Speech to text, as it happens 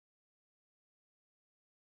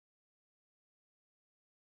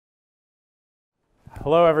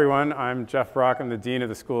Hello, everyone. I'm Jeff Brock. I'm the Dean of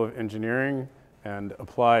the School of Engineering and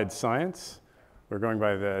Applied Science. We're going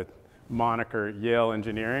by the moniker Yale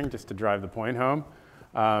Engineering, just to drive the point home.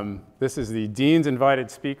 This is the Dean's Invited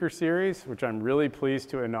Speaker Series, which I'm really pleased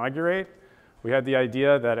to inaugurate. We had the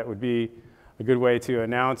idea that it would be a good way to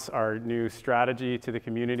announce our new strategy to the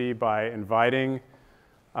community by inviting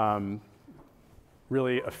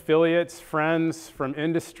really affiliates, friends from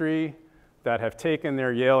industry that have taken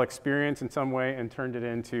their Yale experience in some way and turned it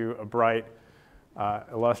into a bright,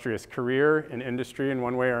 illustrious career in industry in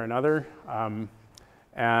one way or another.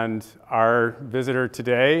 And our visitor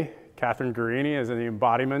today, Kathryn Guarini, is the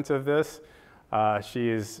embodiment of this. She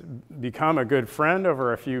has become a good friend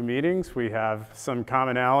over a few meetings. We have some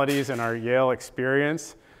commonalities in our Yale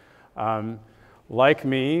experience. Like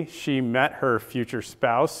me, she met her future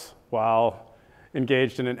spouse while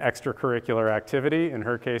engaged in an extracurricular activity, in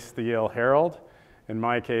her case, the Yale Herald. In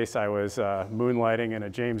my case, I was moonlighting in a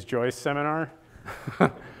James Joyce seminar.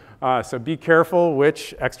 So be careful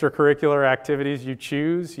which extracurricular activities you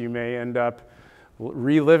choose. You may end up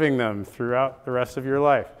reliving them throughout the rest of your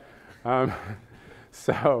life.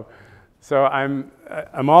 So I'm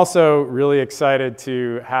also really excited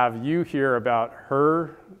to have you hear about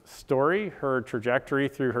her story, her trajectory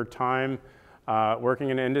through her time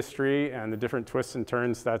working in industry and the different twists and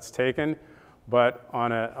turns that's taken. But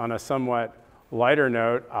on a somewhat lighter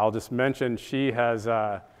note, I'll just mention she has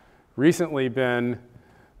recently been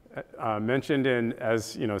mentioned in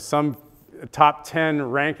as some top 10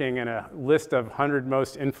 ranking in a list of 100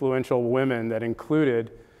 most influential women that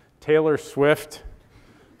included Taylor Swift,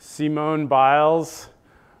 Simone Biles,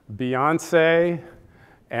 Beyonce,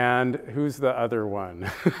 and who's the other one?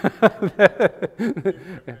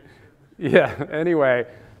 Yeah, anyway,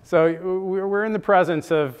 so we're in the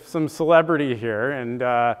presence of some celebrity here, and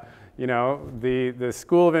the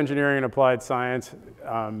School of Engineering and Applied Science,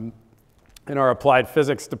 in our Applied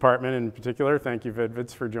Physics department in particular, thank you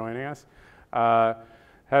Vidvids for joining us,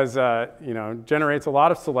 generates a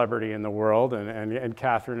lot of celebrity in the world, and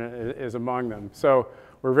Kathryn is among them. So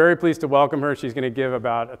we're very pleased to welcome her. She's going to give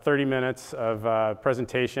about 30 minutes of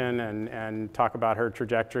presentation and talk about her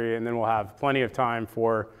trajectory, and then we'll have plenty of time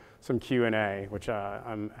for some Q&A, which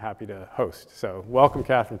I'm happy to host. So welcome,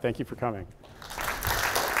 Kathryn. Thank you for coming.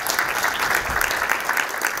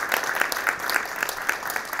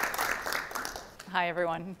 Hi,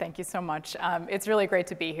 everyone. Thank you so much. It's really great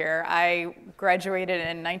to be here. I graduated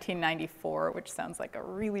in 1994, which sounds like a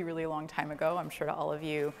really, really long time ago, I'm sure to all of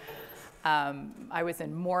you. I was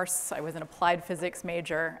in Morse. I was an applied physics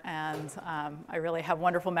major, and I really have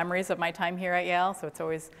wonderful memories of my time here at Yale, so it's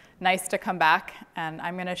always nice to come back. And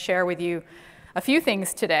I'm going to share with you a few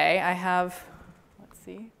things today. I have, let's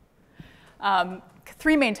see,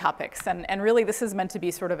 3 main topics, and really this is meant to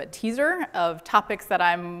be sort of a teaser of topics that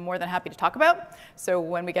I'm more than happy to talk about. So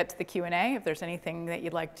when we get to the Q&A, if there's anything that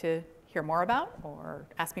you'd like to hear more about or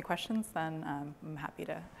ask me questions, then I'm happy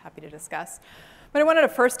to discuss. But I wanted to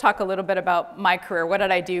first talk a little bit about my career. What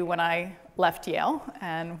did I do when I left Yale,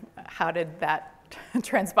 and how did that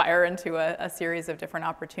transpire into a series of different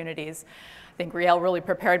opportunities? I think Yale really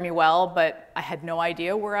prepared me well, but I had no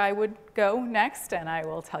idea where I would go next, and I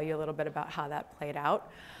will tell you a little bit about how that played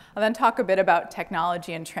out. I'll then talk a bit about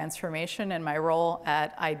technology and transformation and my role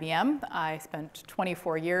at IBM. I spent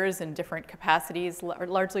 24 years in different capacities,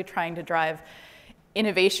 largely trying to drive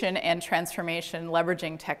innovation and transformation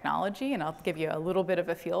leveraging technology, and I'll give you a little bit of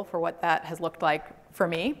a feel for what that has looked like for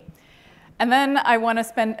me. And then I want to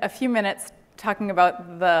spend a few minutes talking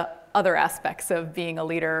about the other aspects of being a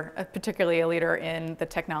leader, particularly a leader in the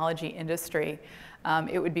technology industry.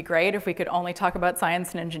 It would be great if we could only talk about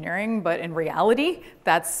science and engineering, but in reality,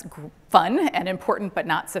 that's fun and important, but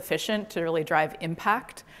not sufficient to really drive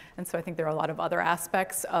impact. And so I think there are a lot of other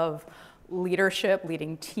aspects of leadership,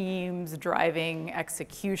 leading teams, driving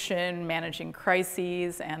execution, managing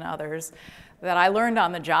crises, and others that I learned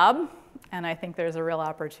on the job. And I think there's a real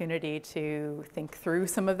opportunity to think through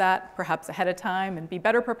some of that, perhaps ahead of time, and be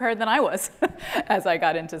better prepared than I was as I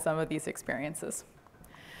got into some of these experiences.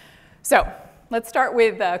 So let's start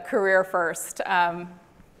with career first. I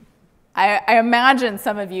imagine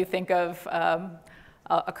some of you think of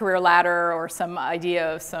a career ladder or some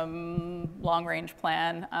idea of some long-range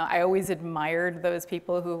plan. I always admired those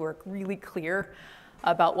people who were really clear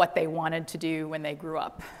about what they wanted to do when they grew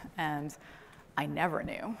up, and I never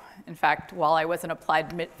knew. In fact, while I was an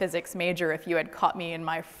applied physics major, if you had caught me in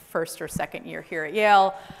my first or second year here at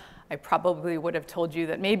Yale, I probably would have told you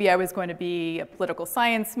that maybe I was going to be a political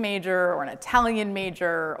science major or an Italian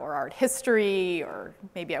major or art history, or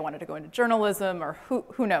maybe I wanted to go into journalism, or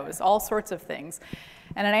who knows, all sorts of things.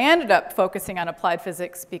 And then I ended up focusing on applied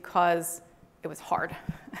physics because it was hard.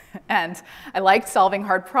 And I liked solving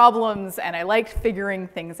hard problems, and I liked figuring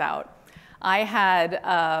things out. I had,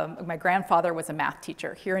 my grandfather was a math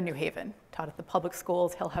teacher here in New Haven, taught at the public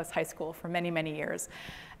schools, Hill House High School, for many, many years.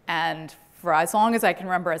 And for as long as I can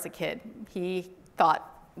remember as a kid, he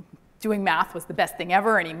thought doing math was the best thing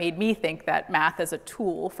ever, and he made me think that math as a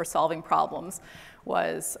tool for solving problems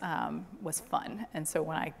was fun. And so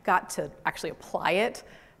when I got to actually apply it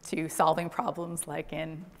to solving problems like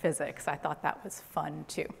in physics, I thought that was fun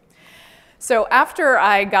too. So after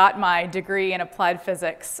I got my degree in applied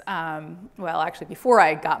physics, well, actually before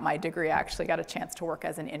I got my degree, I actually got a chance to work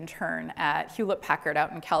as an intern at Hewlett-Packard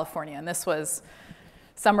out in California. And this was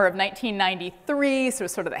summer of 1993, so it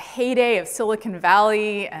was sort of the heyday of Silicon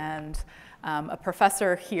Valley. And a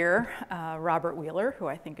professor here, Robert Wheeler, who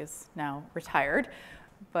I think is now retired,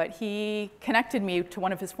 but he connected me to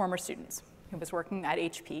one of his former students who was working at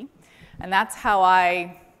HP. And that's how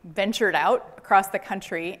I ventured out across the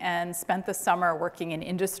country and spent the summer working in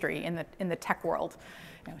industry in the tech world,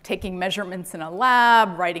 taking measurements in a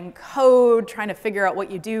lab, writing code, trying to figure out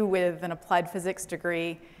what you do with an applied physics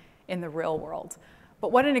degree in the real world.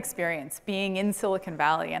 But what an experience being in Silicon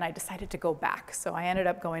Valley, and I decided to go back. So I ended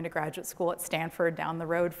up going to graduate school at Stanford down the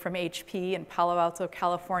road from HP in Palo Alto,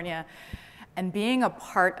 California, and being a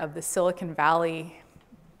part of the Silicon Valley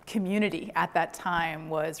community at that time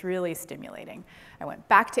was really stimulating. I went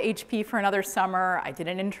back to HP for another summer. I did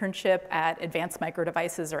an internship at Advanced Micro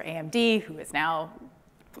Devices, or AMD, who is now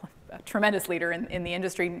a tremendous leader in the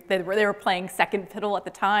industry. They were playing second fiddle at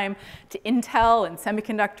the time to Intel and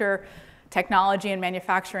semiconductor technology and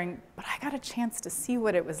manufacturing. But I got a chance to see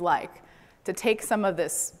what it was like to take some of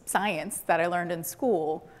this science that I learned in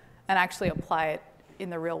school and actually apply it in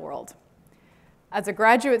the real world. As a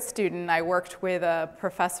graduate student, I worked with a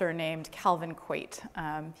professor named Kathryn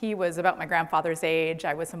Guarini. He was about my grandfather's age.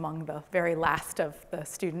 I was among the very last of the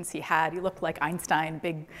students he had. He looked like Einstein,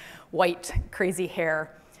 big, white, crazy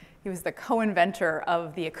hair. He was the co-inventor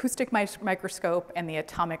of the acoustic microscope and the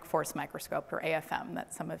atomic force microscope, or AFM,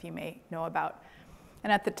 that some of you may know about.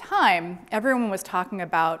 And at the time, everyone was talking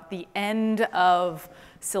about the end of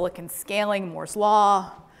silicon scaling, Moore's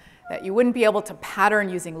law, that you wouldn't be able to pattern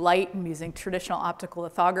using light and using traditional optical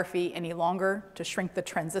lithography any longer to shrink the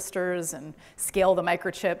transistors and scale the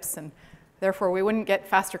microchips, and therefore we wouldn't get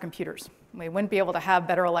faster computers. We wouldn't be able to have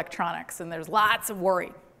better electronics, and there's lots of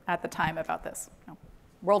worry at the time about this. The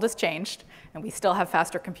world has changed, and we still have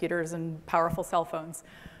faster computers and powerful cell phones.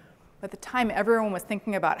 But at the time, everyone was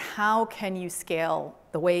thinking about how can you scale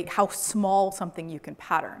how small something you can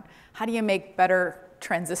pattern. How do you make better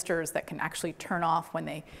transistors that can actually turn off when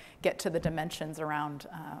they get to the dimensions around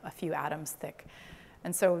a few atoms thick.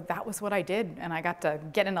 And so that was what I did. And I got to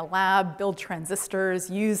get in a lab, build transistors,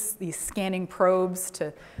 use these scanning probes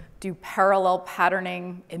to do parallel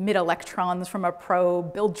patterning, emit electrons from a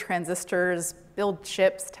probe, build transistors, build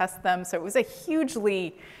chips, test them. So it was a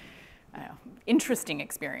hugely interesting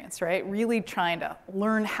experience, right? Really trying to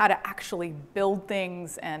learn how to actually build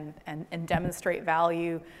things and demonstrate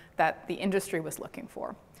value that the industry was looking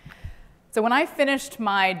for. So when I finished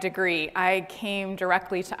my degree, I came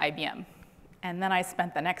directly to IBM. And then I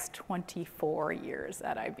spent the next 24 years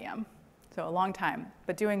at IBM. So a long time,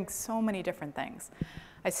 but doing so many different things.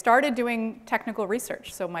 I started doing technical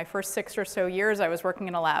research. So my first 6 or so years, I was working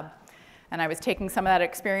in a lab. And I was taking some of that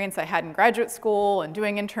experience I had in graduate school and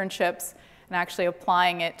doing internships and actually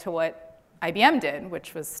applying it to what IBM did,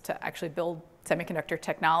 which was to actually build semiconductor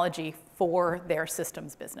technology for their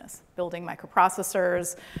systems business, building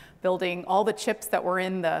microprocessors, building all the chips that were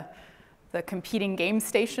in the competing game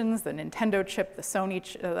stations, the Nintendo chip, the Sony,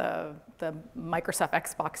 the Microsoft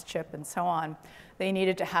Xbox chip, and so on. They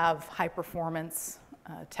needed to have high performance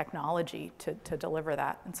technology to deliver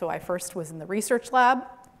that. And so I first was in the research lab,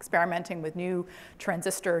 experimenting with new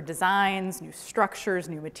transistor designs, new structures,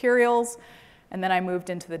 new materials. And then I moved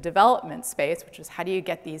into the development space, which is how do you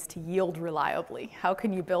get these to yield reliably? How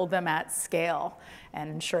can you build them at scale and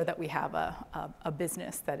ensure that we have a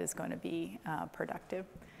business that is going to be productive?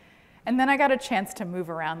 And then I got a chance to move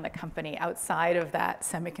around the company outside of that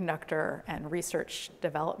semiconductor and research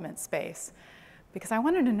development space because I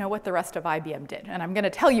wanted to know what the rest of IBM did. And I'm going to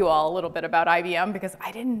tell you all a little bit about IBM because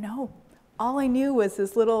I didn't know. All I knew was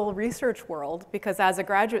this little research world because as a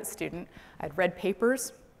graduate student, I'd read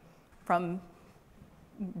papers from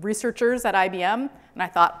researchers at IBM, and I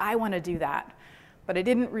thought, I want to do that. but I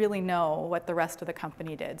didn't really know what the rest of the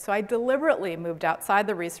company did. So I deliberately moved outside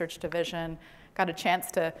the research division, got a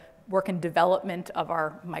chance to work in development of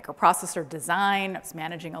our microprocessor design. I was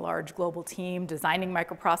managing a large global team, designing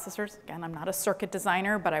microprocessors. Again, I'm not a circuit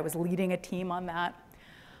designer, but I was leading a team on that.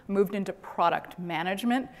 Moved into product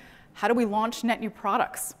management. How do we launch net new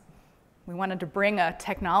products? We wanted to bring a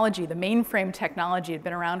technology, the mainframe technology had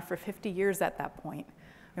been around for 50 years at that point.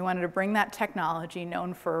 We wanted to bring that technology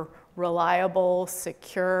known for reliable,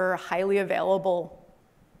 secure, highly available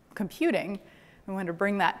computing. We wanted to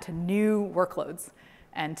bring that to new workloads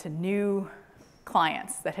and to new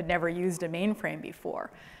clients that had never used a mainframe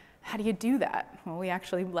before. How do you do that? Well, we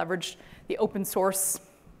actually leveraged the open source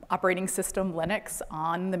operating system Linux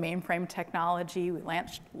on the mainframe technology. We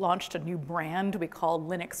launched a new brand we called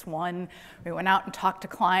Linux One. We went out and talked to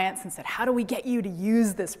clients and said, how do we get you to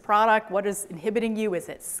use this product? What is inhibiting you? Is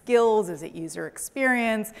it skills? Is it user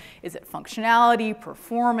experience? Is it functionality,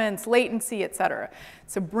 performance, latency, et cetera?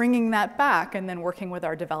 So bringing that back and then working with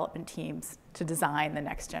our development teams to design the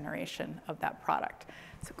next generation of that product.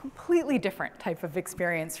 It's a completely different type of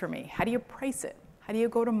experience for me. How do you price it? How do you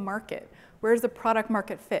go to market? Where's the product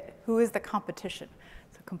market fit? Who is the competition?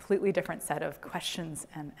 It's a completely different set of questions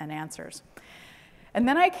and answers. And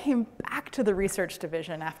then I came back to the research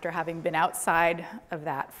division after having been outside of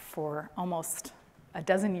that for almost a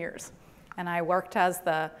dozen years. And I worked as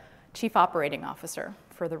the chief operating officer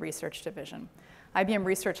for the research division. IBM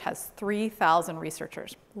Research has 3,000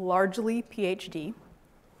 researchers, largely PhD,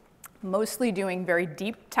 mostly doing very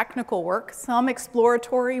deep technical work, some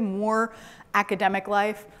exploratory, more academic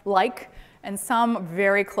life-like, and some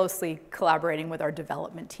very closely collaborating with our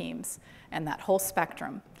development teams and that whole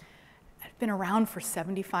spectrum. It's been around for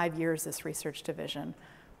 75 years, this research division,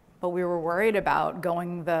 but we were worried about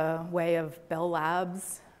going the way of Bell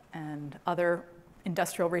Labs and other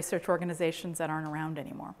industrial research organizations that aren't around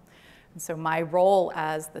anymore. And so my role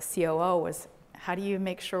as the COO was, how do you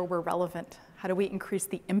make sure we're relevant? How do we increase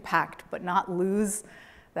the impact but not lose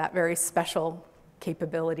that very special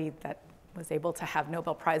capability that was able to have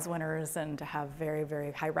Nobel Prize winners and to have very,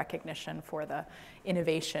 very high recognition for the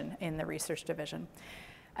innovation in the research division.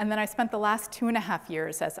 And then I spent the last 2.5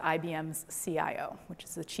 years as IBM's CIO, which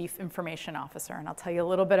is the Chief Information Officer. And I'll tell you a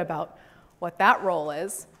little bit about what that role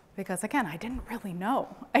is, because again, I didn't really know.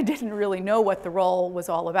 I didn't really know what the role was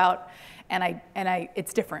all about. And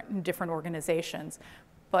it's different in different organizations.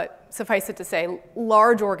 But suffice it to say,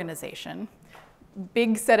 large organization,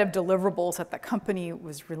 big set of deliverables that the company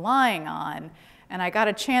was relying on, and I got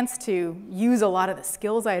a chance to use a lot of the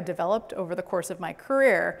skills I had developed over the course of my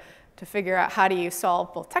career to figure out how do you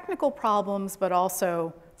solve both technical problems, but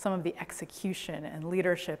also some of the execution and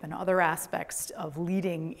leadership and other aspects of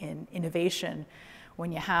leading in innovation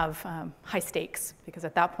when you have high stakes, because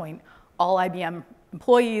at that point, all IBM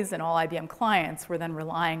employees and all IBM clients were then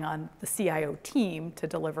relying on the CIO team to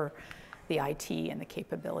deliver the IT and the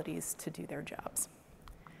capabilities to do their jobs.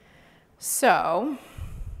 So,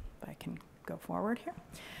 if I can go forward here.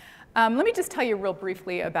 Let me just tell you real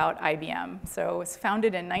briefly about IBM. So it was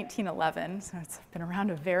founded in 1911, so it's been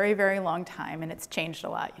around a very, very long time, and it's changed a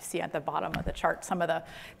lot. You see at the bottom of the chart some of the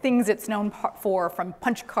things it's known for, from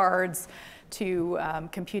punch cards to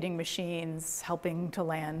computing machines, helping to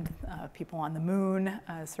land people on the moon,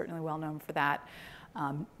 certainly well known for that.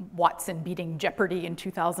 Watson beating Jeopardy in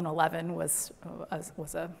 2011 was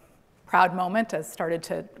a proud moment, as started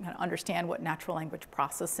to kind of understand what natural language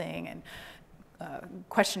processing and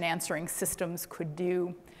question answering systems could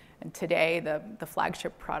do. And today, the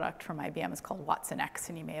flagship product from IBM is called Watson X,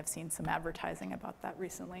 and you may have seen some advertising about that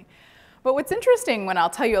recently. But what's interesting, when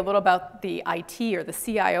I'll tell you a little about the IT or the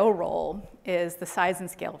CIO role, is the size and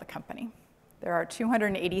scale of the company. There are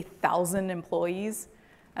 280,000 employees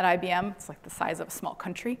at IBM. It's like the size of a small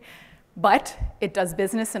country. But it does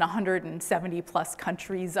business in 170 plus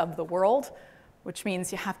countries of the world, which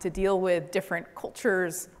means you have to deal with different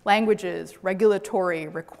cultures, languages, regulatory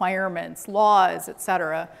requirements, laws, et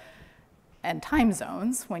cetera, and time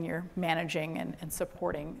zones when you're managing and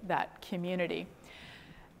supporting that community.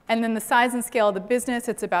 And then the size and scale of the business,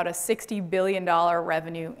 it's about a $60 billion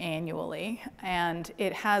revenue annually. And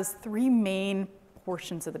it has three main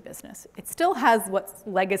portions of the business. It still has what's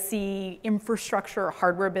legacy infrastructure or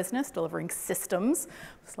hardware business, delivering systems.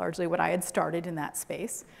 It's largely what I had started in that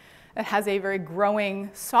space. It has a very growing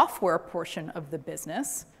software portion of the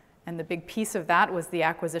business. And the big piece of that was the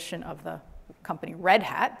acquisition of the company Red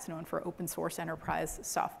Hat. It's known for open source enterprise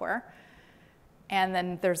software. And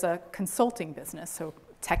then there's a consulting business, so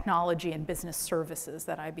technology and business services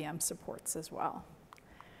that IBM supports as well.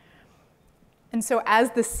 And so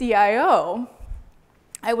as the CIO,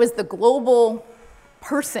 I was the global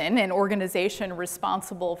person and organization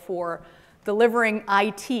responsible for delivering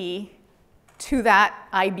IT to that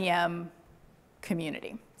IBM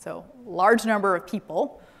community. So large number of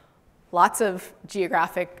people, lots of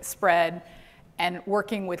geographic spread, and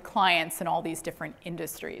working with clients in all these different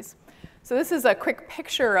industries. So this is a quick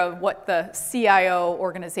picture of what the CIO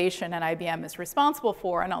organization at IBM is responsible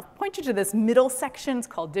for, and I'll point you to this middle section. It's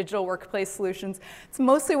called Digital Workplace Solutions. It's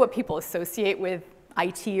mostly what people associate with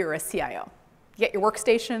IT or a CIO. You get your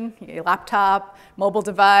workstation, you get your laptop, mobile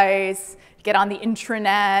device, you get on the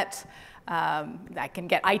intranet, that can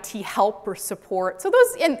get IT help or support. So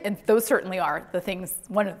those, and those certainly are the things,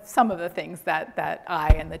 some of the things that I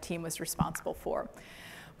and the team was responsible for.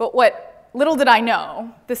 But what little did I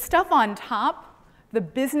know, the stuff on top, the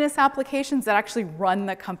business applications that actually run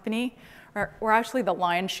the company, were actually the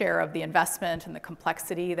lion's share of the investment and the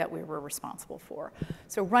complexity that we were responsible for.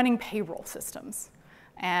 So running payroll systems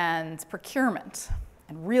and procurement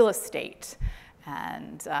and real estate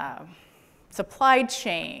and supply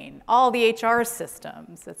chain, all the HR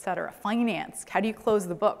systems, et cetera, finance, how do you close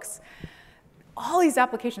the books? All these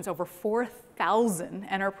applications, over 4,000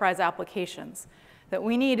 enterprise applications that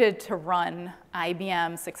we needed to run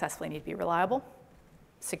IBM successfully need to be reliable,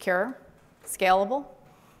 secure, scalable,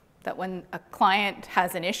 that when a client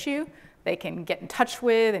has an issue, they can get in touch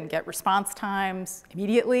with and get response times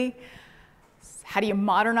immediately. How do you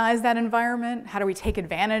modernize that environment? How do we take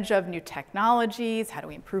advantage of new technologies? How do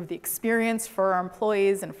we improve the experience for our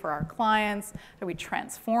employees and for our clients? How do we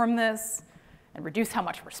transform this and reduce how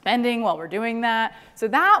much we're spending while we're doing that? So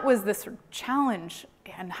that was the sort of challenge,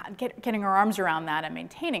 and getting our arms around that and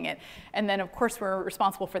maintaining it. And then, of course, we're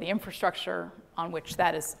responsible for the infrastructure on which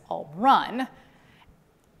that is all run.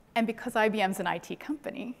 And because IBM's an IT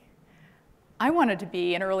company, I wanted to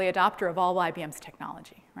be an early adopter of all IBM's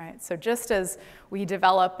technology, right? So just as we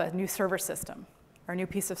develop a new server system or a new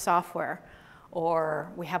piece of software,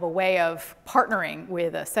 or we have a way of partnering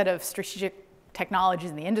with a set of strategic technologies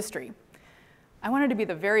in the industry, I wanted to be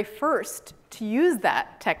the very first to use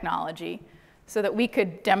that technology so that we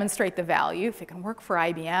could demonstrate the value. If it can work for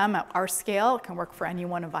IBM at our scale, it can work for any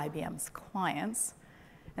one of IBM's clients.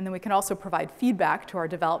 And then we can also provide feedback to our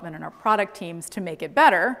development and our product teams to make it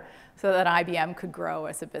better so that IBM could grow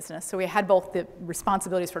as a business. So we had both the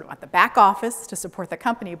responsibilities sort of at the back office to support the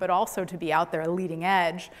company, but also to be out there leading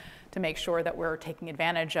edge to make sure that we're taking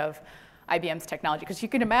advantage of IBM's technology. Because you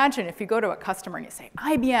can imagine if you go to a customer and you say,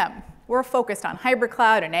 IBM, we're focused on hybrid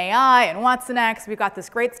cloud and AI and what's next, we've got this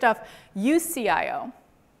great stuff. Use CIO,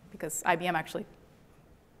 because IBM actually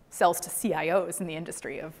sells to CIOs in the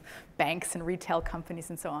industry of banks and retail companies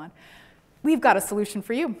and so on. We've got a solution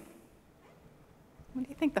for you. What do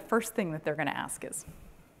you think the first thing that they're going to ask is?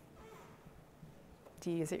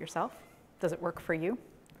 Do you use it yourself? Does it work for you?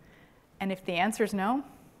 And if the answer is no,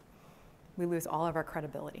 we lose all of our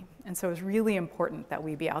credibility. And so it's really important that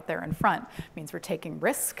we be out there in front. It means we're taking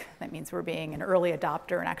risk. That means we're being an early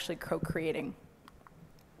adopter and actually co-creating.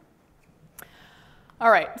 All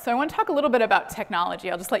right, so I want to talk a little bit about technology.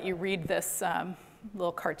 I'll just let you read this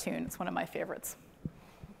little cartoon. It's one of my favorites.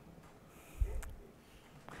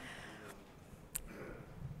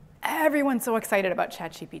 Everyone's so excited about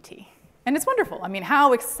ChatGPT. And it's wonderful. I mean,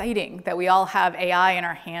 how exciting that we all have AI in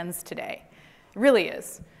our hands today. It really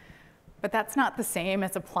is. But that's not the same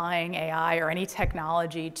as applying AI or any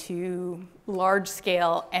technology to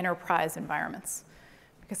large-scale enterprise environments.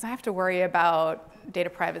 Because I have to worry about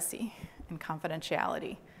data privacy and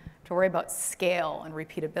confidentiality, to worry about scale and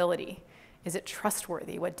repeatability. Is it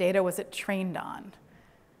trustworthy? What data was it trained on?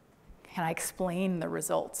 Can I explain the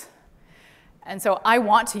results? And so I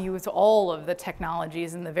want to use all of the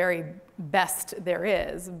technologies and the very best there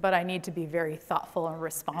is, but I need to be very thoughtful and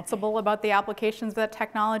responsible about the applications of that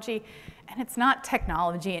technology. And it's not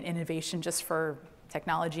technology and innovation just for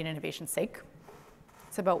technology and innovation's sake.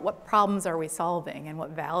 It's about what problems are we solving and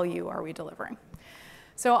what value are we delivering.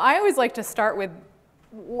 So I always like to start with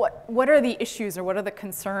what are the issues or what are the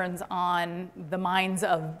concerns on the minds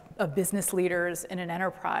of business leaders in an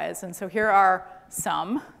enterprise? And so here are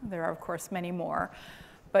some. There are, of course, many more.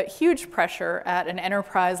 But huge pressure at an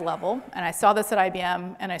enterprise level. And I saw this at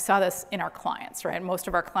IBM, and I saw this in our clients, right? Most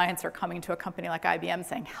of our clients are coming to a company like IBM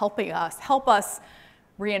saying, help us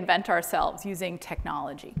reinvent ourselves using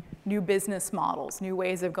technology, new business models, new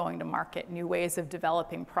ways of going to market, new ways of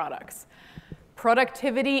developing products.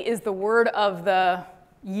 Productivity is the word of the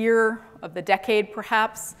year, of the decade,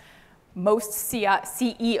 perhaps. Most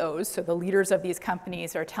CEOs, so the leaders of these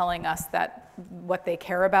companies, are telling us that what they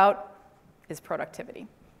care about is productivity.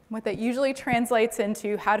 What that usually translates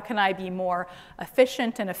into, how can I be more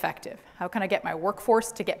efficient and effective? How can I get my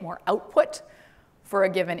workforce to get more output for a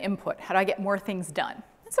given input? How do I get more things done?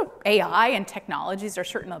 And so AI and technologies are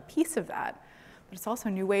certainly a piece of that, but it's also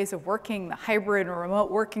new ways of working, the hybrid or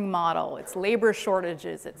remote working model, it's labor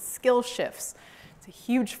shortages, it's skill shifts. It's a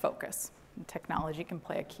huge focus. And technology can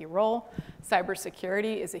play a key role.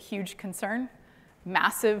 Cybersecurity is a huge concern.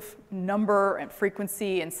 Massive number and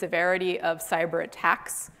frequency and severity of cyber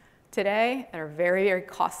attacks today that are very, very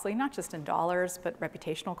costly, not just in dollars, but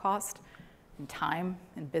reputational cost, in time,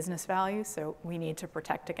 and business value. So we need to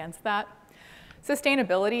protect against that.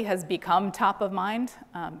 Sustainability has become top of mind,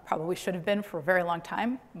 probably should have been for a very long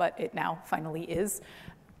time, but it now finally is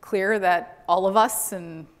clear that all of us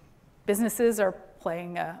and businesses are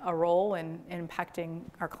playing a role in impacting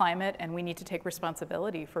our climate, and we need to take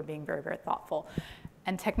responsibility for being very, very thoughtful.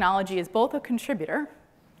 And technology is both a contributor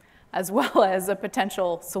as well as a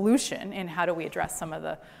potential solution in how do we address some of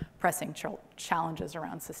the pressing challenges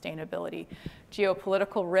around sustainability.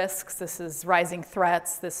 Geopolitical risks, this is rising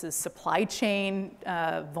threats, this is supply chain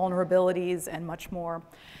vulnerabilities, and much more.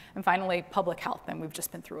 And finally, public health, and we've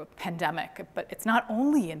just been through a pandemic, but it's not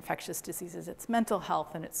only infectious diseases, it's mental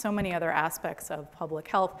health, and it's so many other aspects of public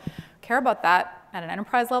health. We care about that at an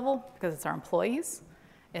enterprise level because it's our employees,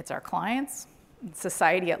 it's our clients, it's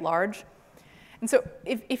society at large. And so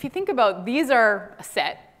if you think about, these are a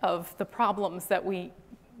set of the problems that we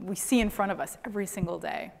see in front of us every single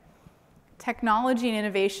day. Technology and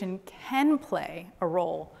innovation can play a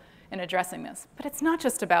role in addressing this, but it's not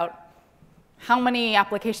just about how many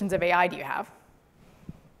applications of AI do you have?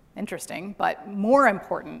 Interesting, but more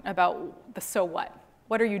important about the so what.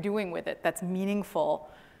 What are you doing with it that's meaningful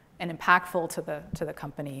and impactful to the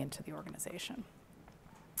company and to the organization?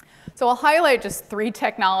 So I'll highlight just 3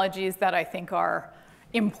 technologies that I think are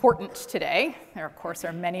important today. There, of course,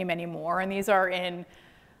 are many, many more, and these are in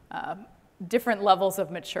different levels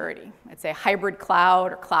of maturity. I'd say hybrid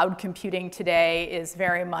cloud or cloud computing today is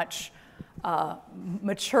very much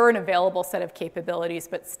mature and available set of capabilities,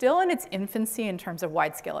 but still in its infancy in terms of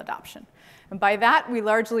wide-scale adoption. And by that, we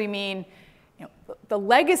largely mean, the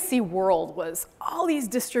legacy world was all these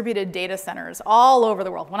distributed data centers all over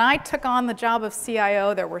the world. When I took on the job of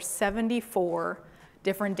CIO, there were 74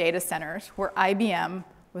 different data centers where IBM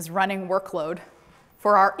was running workload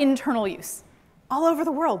for our internal use all over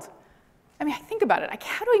the world. I mean, I think about it.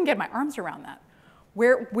 How do I even get my arms around that?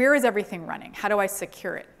 Where is everything running? How do I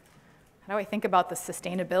secure it? How do I think about the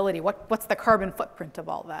sustainability? What's the carbon footprint of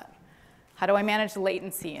all that? How do I manage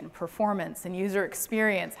latency and performance and user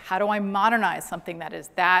experience? How do I modernize something that is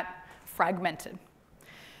that fragmented?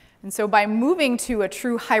 And so by moving to a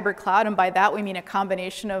true hybrid cloud, and by that we mean a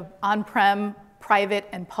combination of on-prem, private,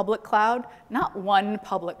 and public cloud, not one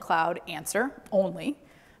public cloud answer only,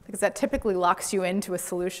 because that typically locks you into a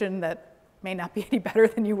solution that may not be any better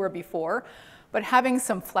than you were before, but having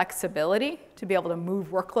some flexibility to be able to move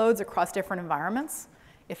workloads across different environments.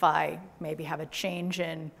 If I maybe have a change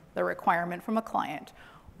in the requirement from a client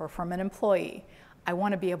or from an employee, I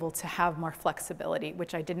want to be able to have more flexibility,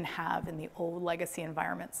 which I didn't have in the old legacy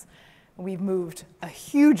environments. We've moved a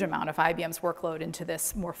huge amount of IBM's workload into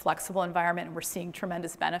this more flexible environment, and we're seeing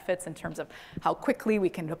tremendous benefits in terms of how quickly we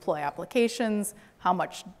can deploy applications, how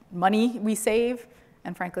much money we save,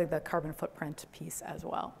 and frankly, the carbon footprint piece as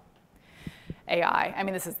well. AI, I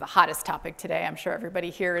mean, this is the hottest topic today. I'm sure everybody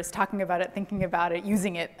here is talking about it, thinking about it,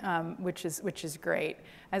 using it, which is great.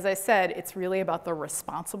 As I said, it's really about the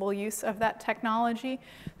responsible use of that technology.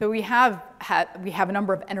 But we have a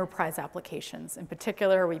number of enterprise applications. In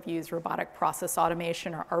particular, we've used robotic process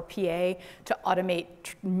automation, or RPA, to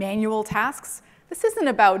automate manual tasks. This isn't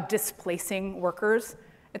about displacing workers.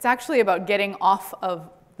 It's actually about getting off of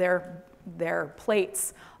their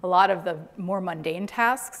plates a lot of the more mundane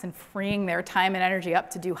tasks and freeing their time and energy up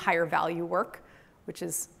to do higher value work, which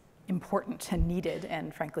is important and needed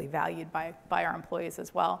and frankly valued by our employees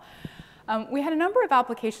as well. We had a number of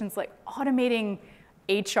applications like automating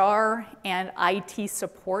HR and IT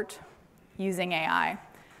support using AI.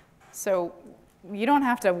 So you don't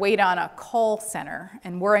have to wait on a call center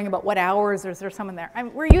and worrying about what hours is there someone there.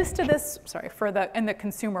 We're used to this, in the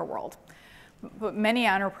consumer world. But many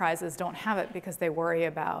enterprises don't have it because they worry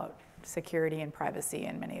about security and privacy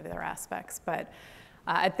and many of their aspects. But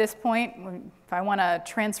at this point, if I want to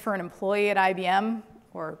transfer an employee at IBM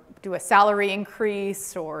or do a salary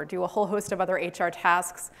increase or do a whole host of other HR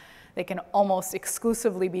tasks, they can almost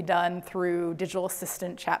exclusively be done through digital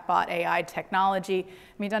assistant, chatbot, AI technology. It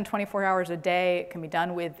can be done 24 hours a day. It can be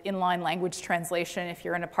done with inline language translation if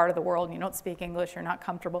you're in a part of the world and you don't speak English, you're not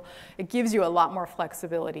comfortable. It gives you a lot more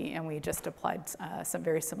flexibility, and we just applied some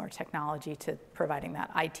very similar technology to providing that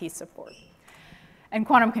IT support. and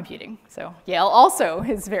quantum computing. So Yale also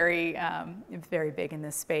is very big in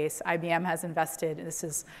this space. IBM has invested.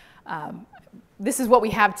 This is what we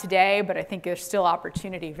have today, but I think there's still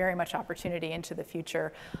opportunity, very much opportunity into the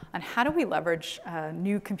future on how do we leverage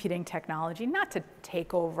new computing technology, not to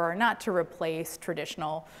take over, not to replace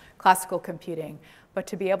traditional classical computing, but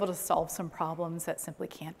to be able to solve some problems that simply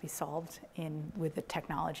can't be solved with the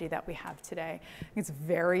technology that we have today. It's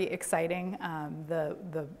very exciting.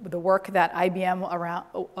 The work that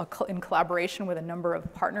IBM in collaboration with a number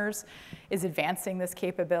of partners is advancing this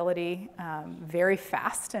capability very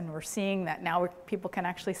fast, and we're seeing that now people can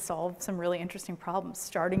actually solve some really interesting problems,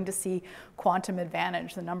 starting to see quantum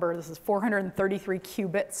advantage. This is 433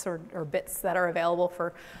 qubits or bits that are available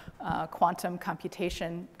for quantum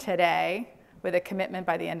computation today, with a commitment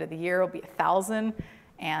by the end of the year, it'll be 1,000,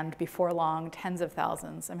 and before long, tens of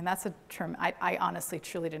thousands. I mean, that's a term, I honestly,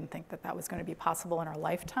 truly didn't think that was going to be possible in our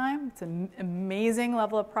lifetime. It's an amazing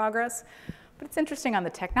level of progress, but it's interesting on the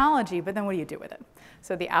technology, but then what do you do with it?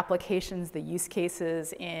 So the applications, the use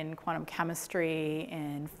cases in quantum chemistry,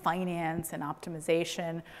 in finance, and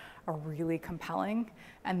optimization are really compelling.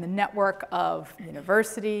 And the network of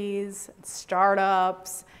universities,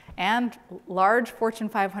 startups, and large Fortune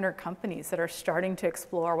 500 companies that are starting to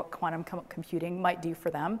explore what quantum computing might do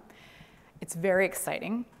for them. It's very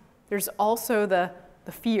exciting. There's also the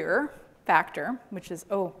fear factor, which is,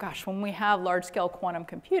 oh gosh, when we have large-scale quantum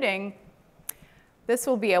computing, this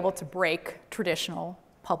will be able to break traditional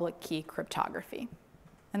public key cryptography.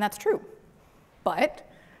 And that's true. But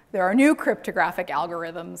there are new cryptographic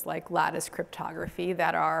algorithms like lattice cryptography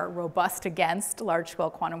that are robust against large-scale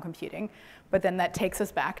quantum computing, but then that takes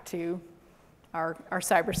us back to our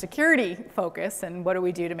cybersecurity focus and what do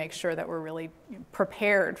we do to make sure that we're really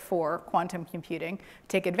prepared for quantum computing,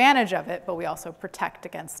 take advantage of it, but we also protect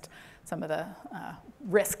against some of the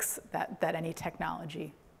risks that any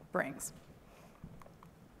technology brings.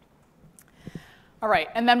 All right,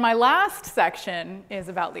 and then my last section is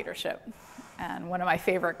about leadership. And one of my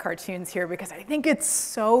favorite cartoons here, because I think it's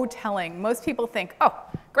so telling. Most people think, oh,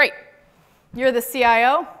 great, you're the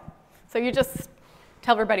CIO, so you just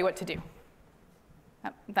tell everybody what to do.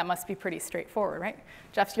 That must be pretty straightforward, right?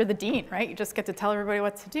 Jeff, you're the dean, right? You just get to tell everybody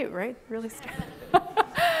what to do, right? Really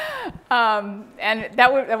and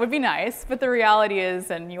that would be nice, but the reality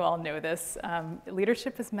is, and you all know this,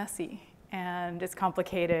 leadership is messy. And it's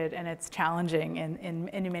complicated and it's challenging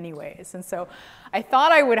in many ways. And so I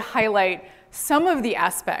thought I would highlight some of the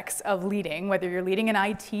aspects of leading, whether you're leading an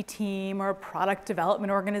IT team or a product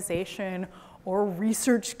development organization or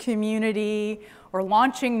research community or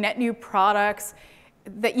launching net new products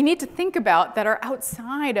that you need to think about that are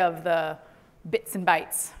outside of the bits and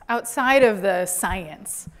bytes, outside of the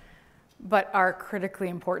science, but are critically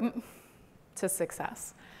important to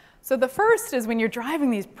success. So the first is when you're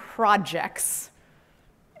driving these projects,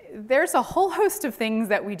 there's a whole host of things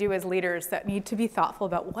that we do as leaders that need to be thoughtful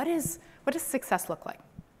about what does success look like?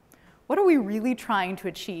 What are we really trying to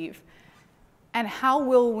achieve? And how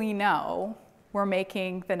will we know we're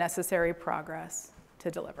making the necessary progress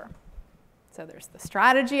to deliver? So there's the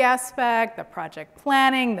strategy aspect, the project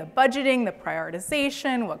planning, the budgeting, the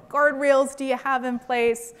prioritization, what guardrails do you have in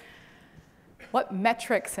place? What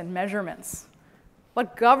metrics and measurements?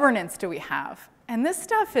 What governance do we have? And this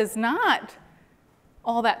stuff is not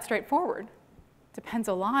all that straightforward. It depends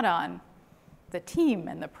a lot on the team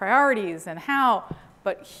and the priorities and how,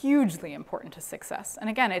 but hugely important to success. And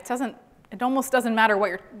again, it almost doesn't matter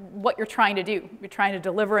what you're trying to do. You're trying to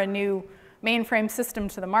deliver a new mainframe system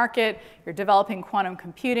to the market, you're developing quantum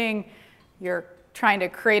computing, you're trying to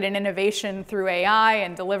create an innovation through AI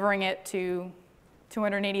and delivering it to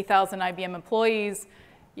 280,000 IBM employees.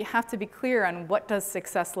 You have to be clear on what does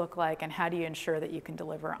success look like and how do you ensure that you can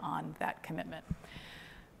deliver on that commitment.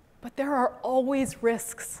 But there are always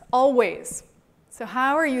risks, always. So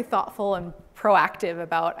how are you thoughtful and proactive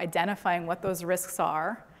about identifying what those risks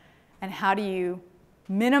are, and how do you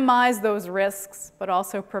minimize those risks but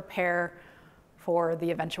also prepare for the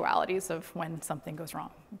eventualities of when something goes wrong,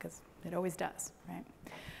 because it always does, right?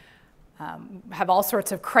 Have all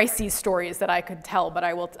sorts of crises stories that I could tell, but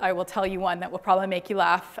I will tell you one that will probably make you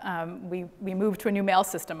laugh. We moved to a new mail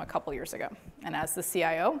system a couple years ago, and as the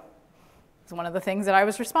CIO, it was one of the things that I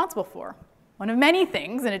was responsible for. One of many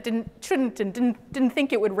things, and it didn't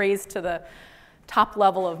think it would raise to the top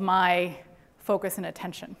level of my focus and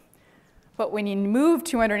attention. But when you move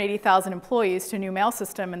 280,000 employees to a new mail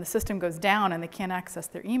system and the system goes down and they can't access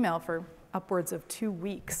their email for upwards of 2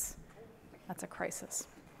 weeks, that's a crisis.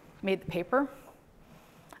 Made the paper.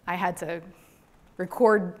 I had to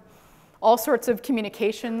record all sorts of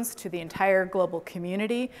communications to the entire global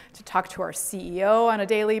community, to talk to our CEO on a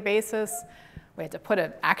daily basis. We had to put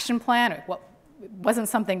an action plan. It wasn't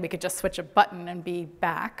something we could just switch a button and be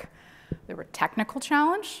back. There were technical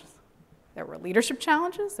challenges. There were leadership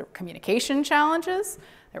challenges. There were communication challenges.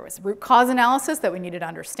 There was root cause analysis that we needed to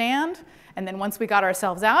understand. And then once we got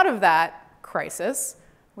ourselves out of that crisis,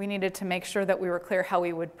 we needed to make sure that we were clear how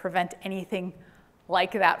we would prevent anything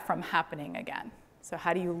like that from happening again. So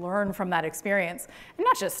how do you learn from that experience? And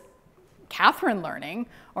not just Kathryn learning,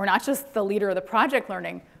 or not just the leader of the project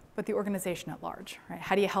learning, but the organization at large, right?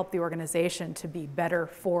 How do you help the organization to be better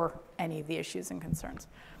for any of the issues and concerns?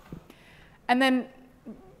 And then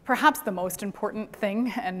perhaps the most important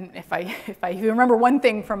thing, and if you remember one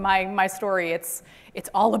thing from my story, it's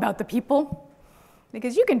all about the people.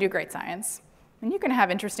 Because you can do great science, and you can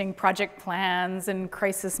have interesting project plans and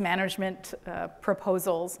crisis management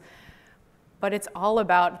proposals, but it's all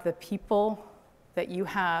about the people that you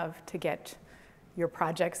have to get your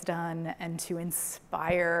projects done and to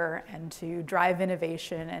inspire and to drive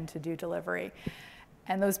innovation and to do delivery.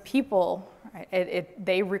 And those people, right,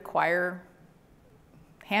 they require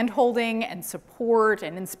hand-holding and support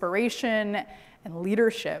and inspiration and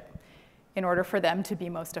leadership in order for them to be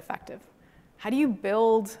most effective. How do you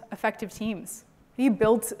build effective teams? How do you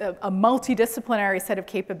build a multidisciplinary set of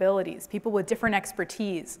capabilities, people with different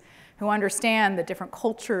expertise who understand the different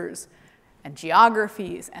cultures and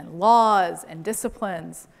geographies and laws and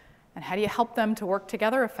disciplines? And how do you help them to work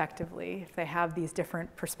together effectively if they have these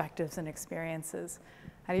different perspectives and experiences?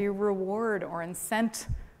 How do you reward or incent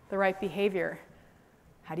the right behavior?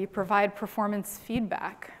 How do you provide performance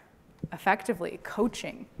feedback effectively,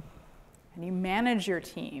 coaching? And you manage your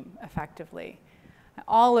team effectively.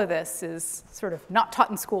 All of this is sort of not taught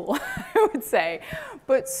in school, I would say,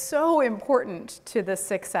 but so important to the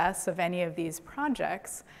success of any of these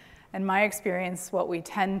projects. In my experience, what we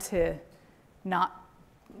tend to not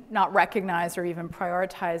recognize or even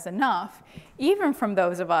prioritize enough, even from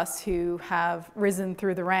those of us who have risen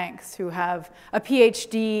through the ranks, who have a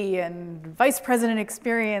PhD and vice president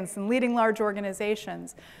experience and leading large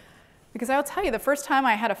organizations. Because I'll tell you, the first time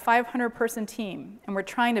I had a 500-person team and we're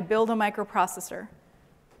trying to build a microprocessor,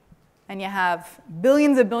 and you have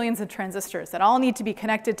billions of transistors that all need to be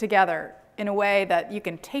connected together in a way that you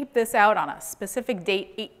can tape this out on a specific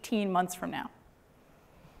date 18 months from now.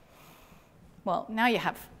 Well, now you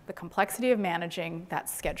have the complexity of managing that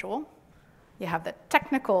schedule. You have the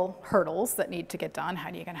technical hurdles that need to get done.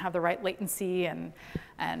 How do you have the right latency and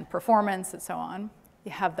performance and so on?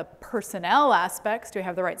 You have the personnel aspects. Do you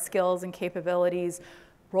have the right skills and capabilities,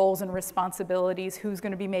 roles and responsibilities? Who's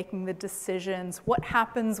going to be making the decisions? What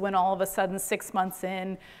happens when all of a sudden 6 months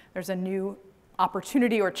in, there's a new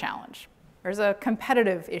opportunity or challenge? There's a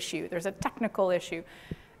competitive issue. There's a technical issue.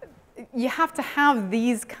 You have to have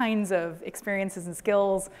these kinds of experiences and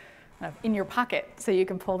skills in your pocket so you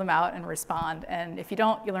can pull them out and respond. And if you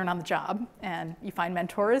don't, you learn on the job. And you find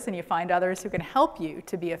mentors and you find others who can help you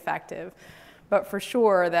to be effective. But for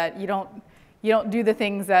sure that you don't do the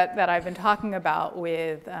things that I've been talking about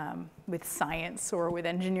with science or with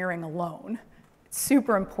engineering alone. It's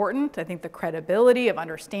super important. I think the credibility of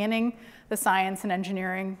understanding the science and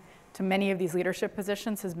engineering to many of these leadership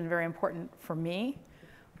positions has been very important for me.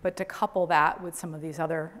 But to couple that with some of these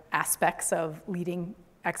other aspects of leading,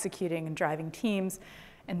 executing, and driving teams,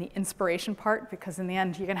 and the inspiration part, because in the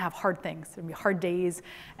end, you're going to have hard things. There'll be hard days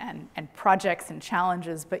and projects and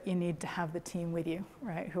challenges, but you need to have the team with you,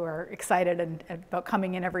 right, who are excited about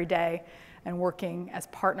coming in every day and working as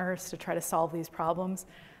partners to try to solve these problems.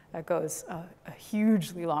 That goes a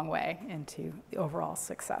hugely long way into the overall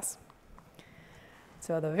success.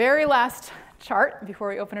 So the very last chart, before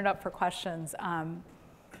we open it up for questions,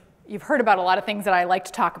 you've heard about a lot of things that I like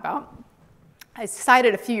to talk about. I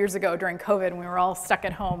decided a few years ago during COVID, when we were all stuck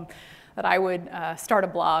at home, that I would start a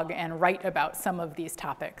blog and write about some of these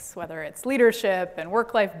topics, whether it's leadership and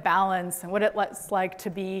work-life balance and what it's like to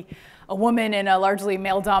be a woman in a largely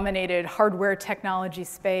male-dominated hardware technology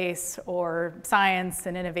space, or science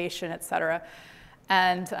and innovation, et cetera.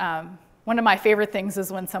 And one of my favorite things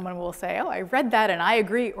is when someone will say, oh, I read that and I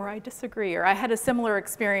agree, or I disagree, or I had a similar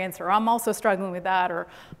experience, or I'm also struggling with that, or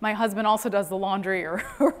my husband also does the laundry, or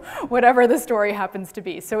whatever the story happens to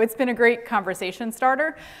be. So it's been a great conversation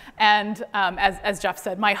starter. And as Jeff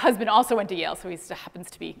said, my husband also went to Yale, so he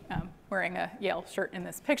happens to be wearing a Yale shirt in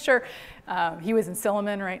this picture. He was in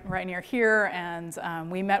Silliman, right near here, and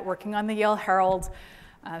we met working on the Yale Herald.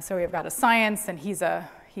 So we've got a science, and he's a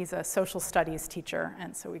social studies teacher,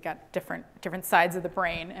 and so we got different sides of the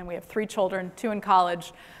brain. And we have 3 children, 2 in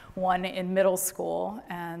college, 1 in middle school,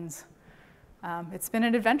 and it's been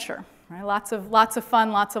an adventure, right? Lots of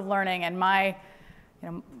fun, lots of learning, and my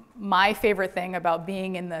favorite thing about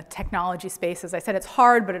being in the technology space, as I said, it's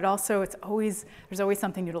hard, but there's always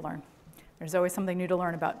something new to learn. There's always something new to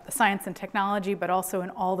learn about the science and technology, but also in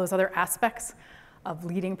all those other aspects of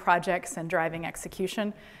leading projects and driving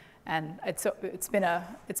execution. And it's been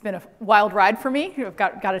a wild ride for me. I've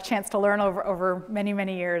got a chance to learn over many,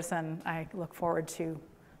 many years, and I look forward to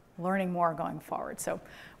learning more going forward. So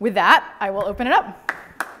with that, I will open it up.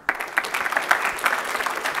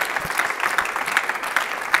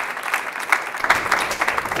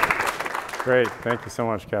 Great, thank you so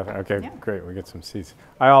much, Kathryn. Okay, Yeah. Great, we get some seats.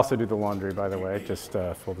 I also do the laundry, by the way, just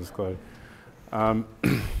full disclosure.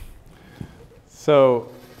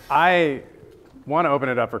 So I want to open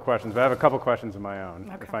it up for questions, but I have a couple questions of my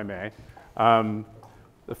own, if I may.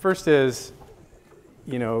 The first is,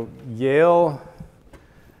 Yale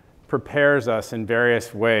prepares us in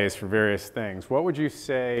various ways for various things. What would you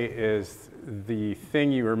say is the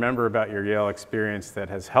thing you remember about your Yale experience that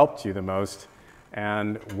has helped you the most?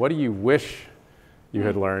 And what do you wish you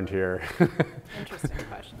had learned here? Interesting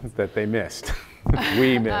questions. That they missed,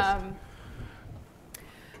 we missed.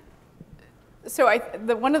 So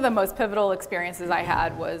one of the most pivotal experiences I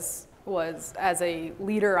had was as a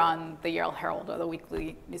leader on the Yale Herald, or the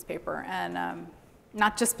weekly newspaper, and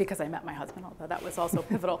not just because I met my husband, although that was also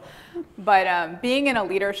pivotal, but being in a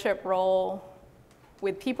leadership role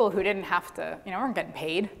with people who didn't have to, weren't getting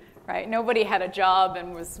paid. Right? Nobody had a job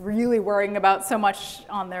and was really worrying about so much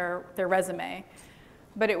on their resume.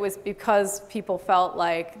 But it was because people felt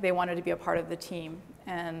like they wanted to be a part of the team,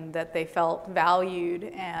 and that they felt valued,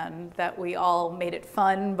 and that we all made it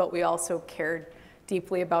fun, but we also cared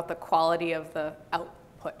deeply about the quality of the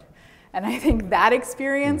output. And I think that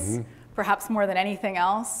experience, perhaps more than anything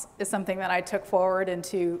else, is something that I took forward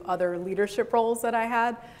into other leadership roles that I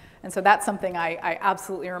had. And so that's something I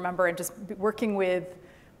absolutely remember, and just working with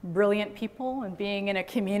brilliant people and being in a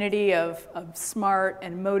community of smart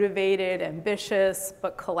and motivated, ambitious,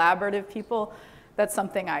 but collaborative people. That's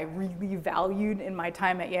something I really valued in my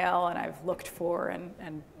time at Yale, and I've looked for.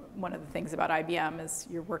 And one of the things about IBM is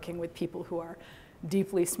you're working with people who are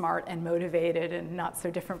deeply smart and motivated, and not so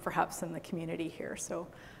different perhaps in the community here. So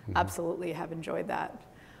absolutely have enjoyed that.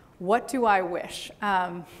 What do I wish?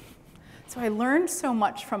 So I learned so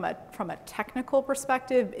much from a technical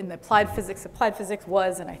perspective in the applied physics. Applied physics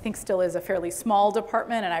was, and I think still is, a fairly small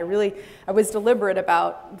department, and I was deliberate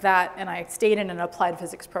about that, and I stayed in an applied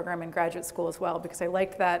physics program in graduate school as well, because I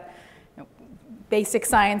liked that basic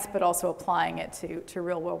science, but also applying it to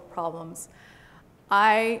real world problems.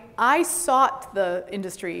 I sought the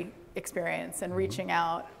industry experience and reaching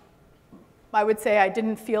out. I would say I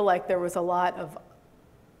didn't feel like there was a lot of,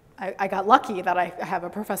 I got lucky that I have a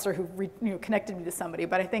professor who connected me to somebody,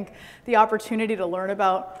 but I think the opportunity to learn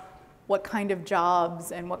about what kind of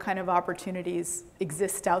jobs and what kind of opportunities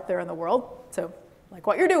exist out there in the world, so like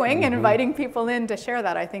what you're doing and inviting people in to share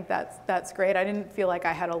that, I think that's great. I didn't feel like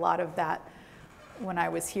I had a lot of that when I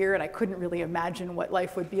was here, and I couldn't really imagine what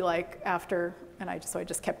life would be like after, and so I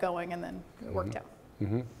just kept going, and then it worked out.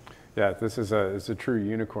 Yeah, this is a true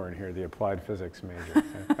unicorn here, the applied physics major.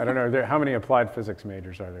 I don't know, how many applied physics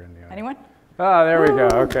majors are there in the audience? Anyone? Ah, there we go,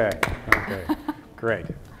 okay, great.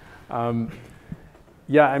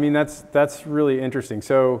 Yeah, I mean, that's really interesting.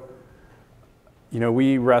 So,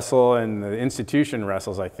 we wrestle, and the institution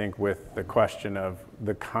wrestles, I think, with the question of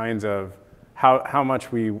the kinds of, how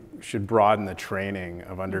much we should broaden the training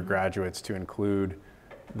of undergraduates to include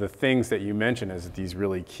the things that you mentioned as these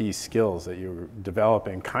really key skills that you're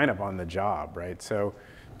developing kind of on the job, right? So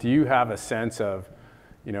do you have a sense of,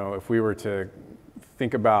 if we were to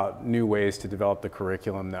think about new ways to develop the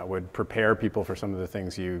curriculum that would prepare people for some of the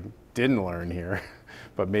things you didn't learn here,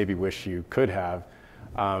 but maybe wish you could have,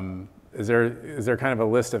 is there kind of a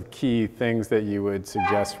list of key things that you would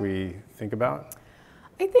suggest we think about?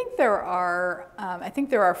 I think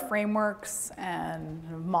there are frameworks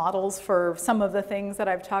and models for some of the things that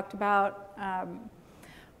I've talked about. And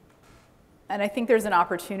I think there's an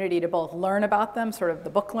opportunity to both learn about them, sort of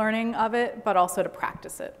the book learning of it, but also to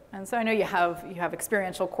practice it. And so I know you have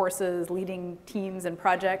experiential courses, leading teams and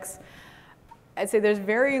projects. I'd say there's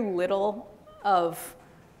very little of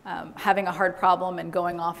having a hard problem and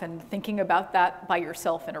going off and thinking about that by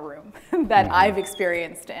yourself in a room that I've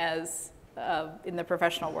experienced as in the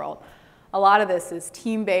professional world. A lot of this is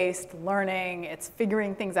team-based learning, it's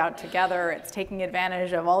figuring things out together, it's taking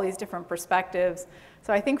advantage of all these different perspectives.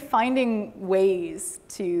 So I think finding ways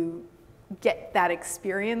to get that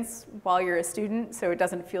experience while you're a student so it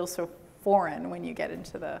doesn't feel so foreign when you get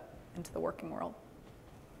into the working world.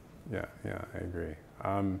 Yeah, I agree.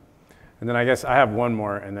 And And then I guess I have one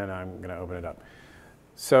more, and then I'm going to open it up.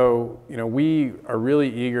 So, we are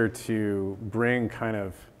really eager to bring kind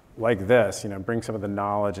of like this, bring some of the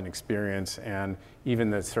knowledge and experience and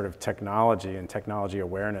even the sort of technology and technology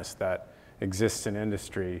awareness that exists in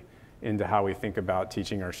industry into how we think about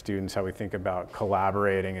teaching our students, how we think about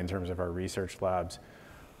collaborating in terms of our research labs.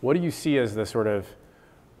 What do you see as the sort of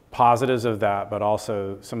positives of that, but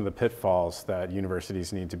also some of the pitfalls that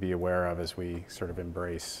universities need to be aware of as we sort of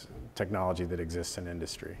embrace technology that exists in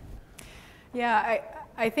industry? Yeah,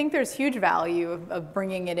 I think there's huge value of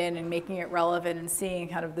bringing it in and making it relevant and seeing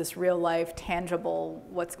kind of this real life, tangible,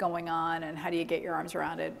 what's going on and how do you get your arms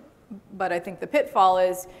around it. But I think the pitfall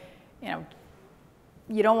is,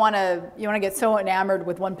 you don't want to get so enamored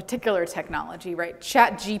with one particular technology, right?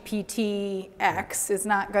 ChatGPT X is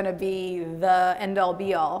not going to be the end-all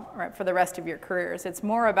be-all, right, for the rest of your careers. It's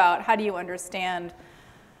more about how do you understand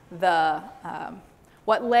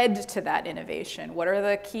what led to that innovation? What are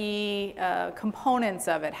the key components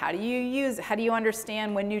of it? How do you use it? How do you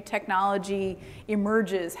understand when new technology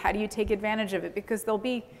emerges? How do you take advantage of it? Because there'll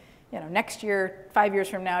be, next year, 5 years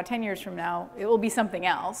from now, 10 years from now, it will be something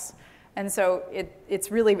else. And so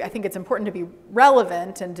it's really, I think it's important to be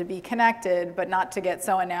relevant and to be connected, but not to get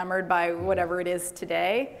so enamored by whatever it is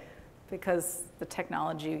today, because the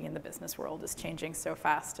technology in the business world is changing so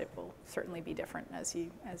fast. It will certainly be different as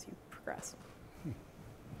you progress.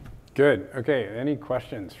 Good. Okay. Any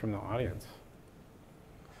questions from the audience?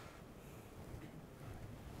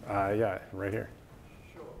 Yeah, right here.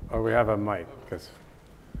 Sure. Oh, we have a mic.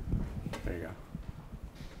 There you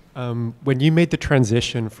go. When you made the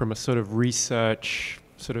transition from a sort of research,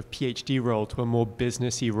 sort of PhD role to a more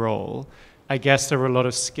businessy role, I guess there were a lot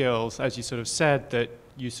of skills, as you sort of said, that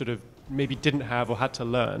you sort of maybe didn't have or had to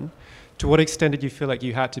learn. To what extent did you feel like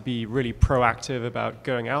you had to be really proactive about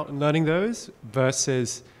going out and learning those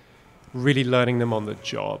versus really learning them on the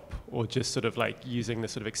job, or just sort of like using the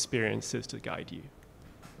sort of experiences to guide you?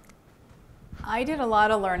 I did a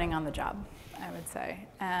lot of learning on the job, I would say.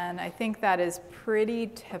 And I think that is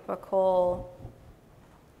pretty typical,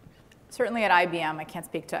 certainly at IBM. I can't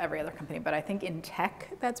speak to every other company, but I think in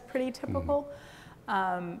tech, that's pretty typical.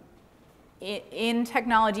 In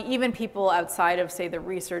technology, even people outside of, say, the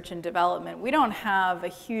research and development, we don't have a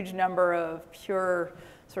huge number of pure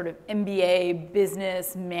sort of MBA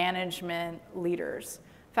business management leaders.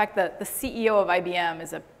 In fact, the CEO of IBM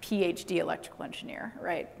is a PhD electrical engineer,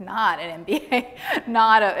 right? Not an MBA,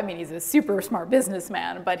 I mean, he's a super smart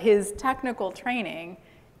businessman, but his technical training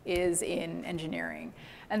is in engineering.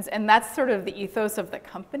 And that's sort of the ethos of the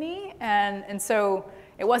company. And so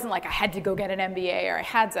it wasn't like I had to go get an MBA, or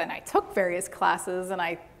I took various classes and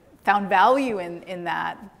I found value in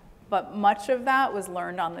that, but much of that was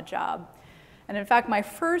learned on the job. And in fact, my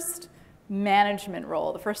first management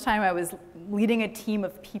role, the first time I was leading a team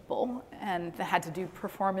of people and had to do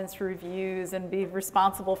performance reviews and be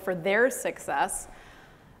responsible for their success,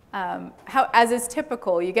 as is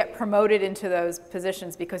typical, you get promoted into those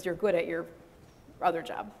positions because you're good at your other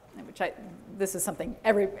job, this is something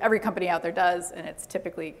every company out there does, and it's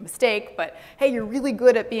typically a mistake, but hey, you're really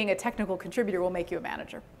good at being a technical contributor, we'll make you a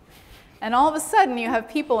manager. And all of a sudden, you have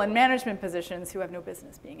people in management positions who have no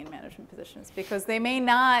business being in management positions because they may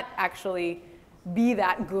not actually be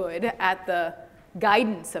that good at the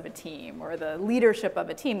guidance of a team or the leadership of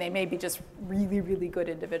a team. They may be just really, really good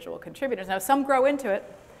individual contributors. Now, some grow into it,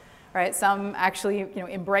 right? Some actually,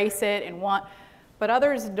 embrace it and want, but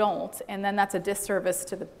others don't. And then that's a disservice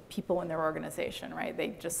to the people in their organization, right? They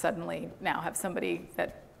just suddenly now have somebody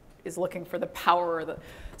that is looking for the power.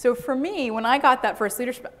 So for me, when I got that first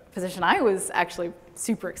leadership position, I was actually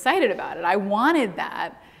super excited about it. I wanted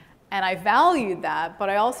that, and I valued that, but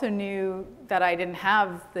I also knew that I didn't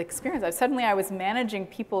have the experience. Suddenly I was managing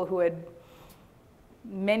people who had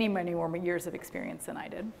many, many more years of experience than I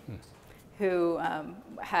did, who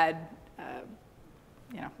had,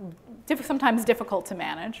 sometimes difficult to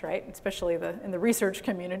manage, right? Especially in the research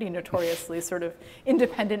community, notoriously sort of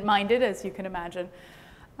independent-minded, as you can imagine.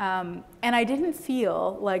 And I didn't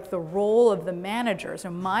feel like the role of the manager, so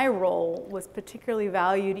my role was particularly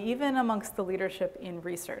valued even amongst the leadership in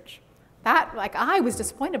research. I was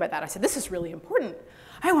disappointed by that. I said, this is really important.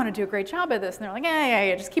 I want to do a great job at this. And they're like,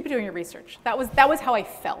 yeah, just keep doing your research. That was how I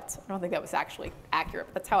felt. I don't think that was actually accurate,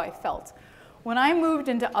 but that's how I felt. When I moved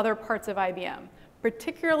into other parts of IBM,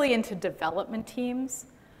 particularly into development teams,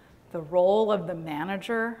 the role of the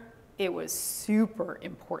manager, it was super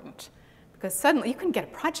important. Because suddenly you couldn't get a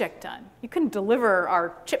project done. You couldn't deliver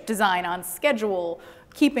our chip design on schedule,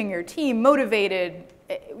 keeping your team motivated,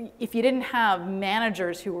 if you didn't have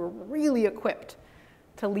managers who were really equipped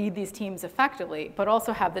to lead these teams effectively, but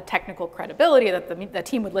also have the technical credibility that the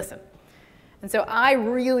team would listen. And so I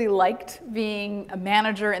really liked being a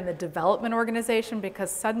manager in the development organization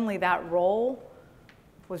because suddenly that role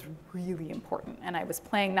was really important. And I was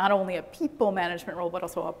playing not only a people management role, but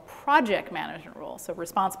also a project management role, so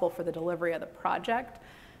responsible for the delivery of the project.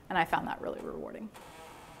 And I found that really rewarding.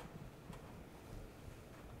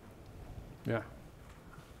 Yeah.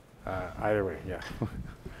 Either way, yeah.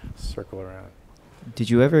 Circle around.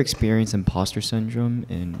 Did you ever experience imposter syndrome?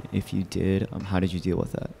 And if you did, how did you deal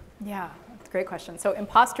with that? Yeah, that's a great question. So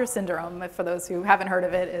imposter syndrome, for those who haven't heard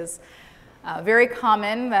of it, is very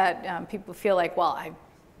common that people feel like, well,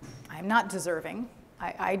 I'm not deserving.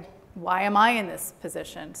 Why am I in this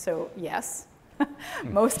position? So yes,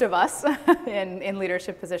 most of us in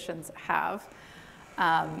leadership positions have.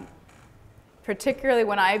 Particularly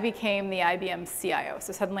when I became the IBM CIO.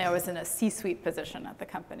 So suddenly I was in a C-suite position at the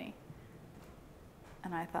company.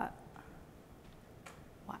 And I thought,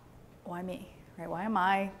 why me? Right? Why am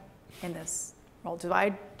I in this role? Do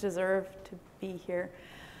I deserve to be here?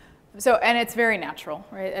 So, and it's very natural,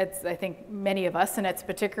 right? I think many of us, and it's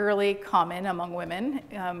particularly common among women,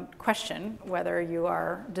 question whether you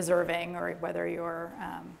are deserving or whether you're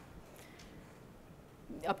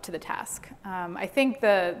up to the task. I think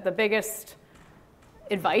the biggest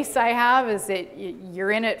advice I have is that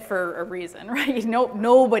you're in it for a reason, right?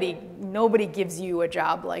 Nobody gives you a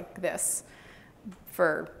job like this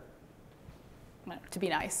to be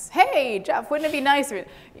nice. Hey, Jeff, wouldn't it be nice?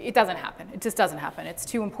 It doesn't happen. It just doesn't happen. It's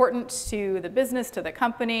too important to the business, to the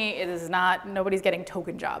company. It is not, nobody's getting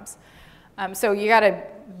token jobs. So you got to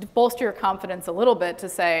bolster your confidence a little bit to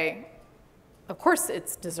say, of course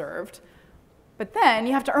it's deserved, but then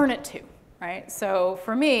you have to earn it too. Right? So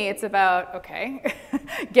for me, it's about, okay,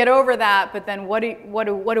 get over that, but then what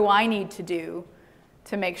do I need to do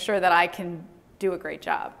to make sure that I can do a great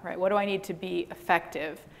job, right? What do I need to be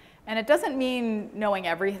effective? And it doesn't mean knowing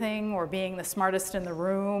everything or being the smartest in the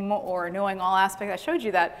room or knowing all aspects. I showed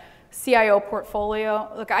you that CIO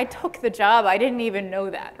portfolio. Look, I took the job, I didn't even know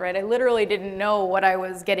that, right? I literally didn't know what I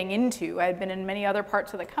was getting into. I had been in many other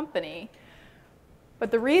parts of the company. But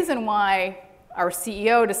the reason why our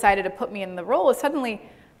CEO decided to put me in the role is suddenly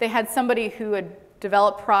they had somebody who had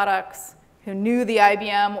developed products, who knew the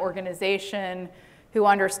IBM organization, who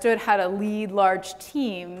understood how to lead large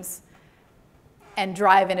teams and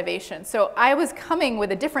drive innovation. So I was coming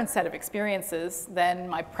with a different set of experiences than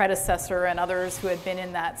my predecessor and others who had been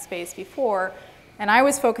in that space before. And I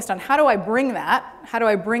was focused on how do I bring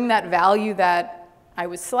that value that I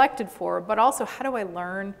was selected for, but also how do I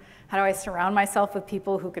learn? How do I surround myself with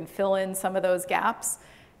people who can fill in some of those gaps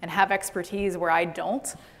and have expertise where I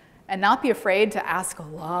don't, and not be afraid to ask a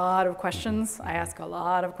lot of questions. I ask a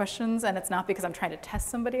lot of questions, and it's not because I'm trying to test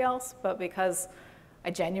somebody else, but because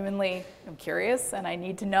I genuinely am curious and I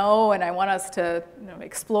need to know, and I want us to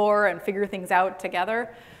explore and figure things out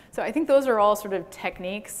together. So I think those are all sort of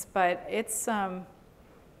techniques, but it's not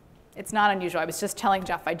unusual. I was just telling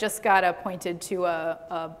Jeff, I just got appointed to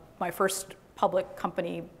my first public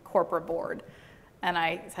company corporate board. And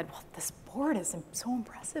I said, well, this board is so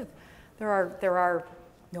impressive. There are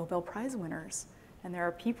Nobel Prize winners, and there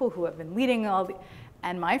are people who have been leading all the,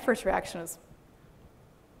 and my first reaction was,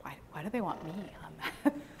 why do they want me on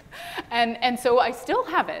that? and so I still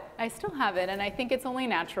have it, and I think it's only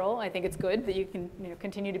natural. I think it's good that you can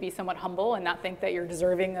continue to be somewhat humble and not think that you're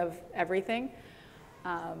deserving of everything.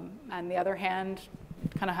 On the other hand,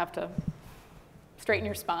 kind of have to straighten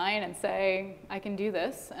your spine and say, I can do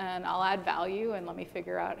this, and I'll add value, and let me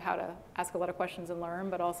figure out how to ask a lot of questions and learn,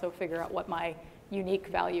 but also figure out what my unique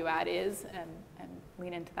value add is and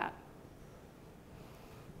lean into that.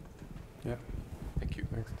 Yeah. Thank you.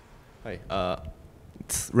 Next. Hi.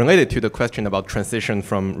 It's related to the question about transition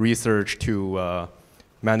from research to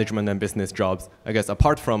management and business jobs. I guess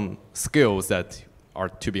apart from skills that are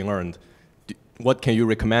to be learned, what can you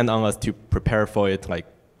recommend on us to prepare for it, like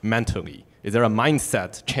mentally? Is there a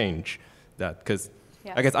mindset change that, because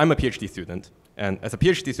yes. I guess I'm a PhD student, and as a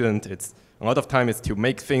PhD student, it's a lot of time is to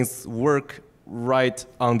make things work right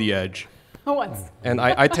on the edge. Once. And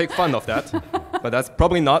I take fun of that, but that's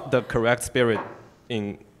probably not the correct spirit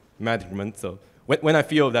in management. So when I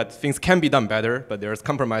feel that things can be done better, but there's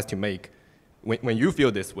compromise to make, when you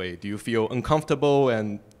feel this way, do you feel uncomfortable,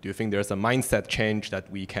 and do you think there's a mindset change that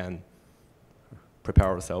we can prepare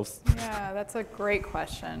ourselves? Yeah, that's a great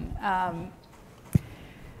question.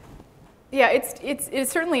 Yeah, it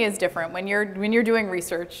certainly is different when you're doing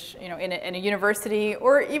research, in a university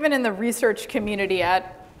or even in the research community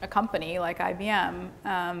at a company like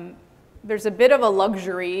IBM. there's a bit of a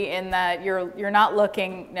luxury in that you're not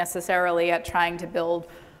looking necessarily at trying to build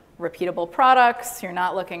repeatable products. You're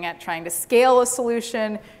not looking at trying to scale a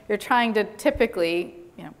solution. You're trying to typically,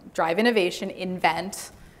 drive innovation,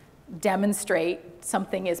 invent, demonstrate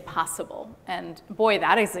something is possible. And boy,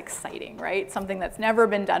 that is exciting, right? Something that's never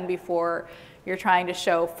been done before. You're trying to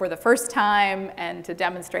show for the first time and to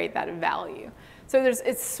demonstrate that value. So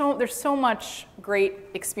there's so much great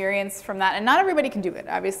experience from that, and not everybody can do it.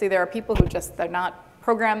 Obviously, there are people who they're not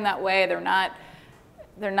programmed that way. They're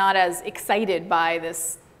not as excited by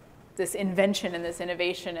this invention and this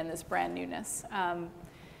innovation and this brand newness.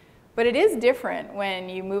 But it is different when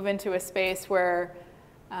you move into a space where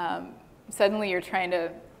suddenly you're trying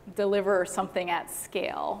to deliver something at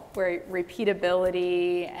scale, where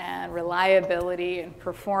repeatability and reliability and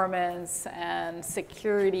performance and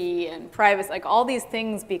security and privacy, like all these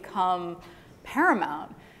things become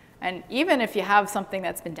paramount. And even if you have something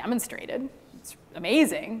that's been demonstrated, it's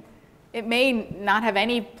amazing, it may not have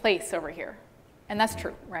any place over here. And that's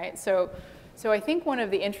true, right? So I think one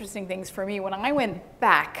of the interesting things for me, when I went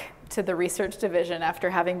back to the research division after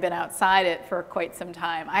having been outside it for quite some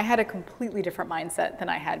time, I had a completely different mindset than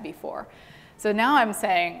I had before. So now I'm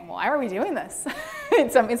saying, well, why are we doing this? in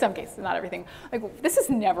some cases, not everything. Like, this is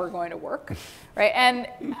never going to work, right? And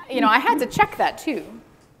I had to check that too,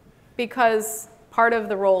 because part of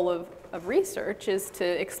the role of research is to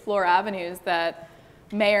explore avenues that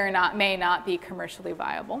may not be commercially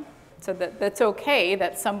viable. So that's okay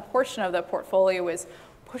that some portion of the portfolio is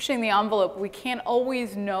pushing the envelope. We can't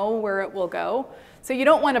always know where it will go. So you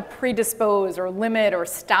don't want to predispose or limit or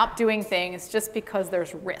stop doing things just because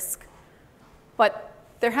there's risk. But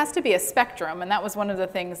there has to be a spectrum, and that was one of the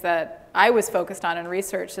things that I was focused on in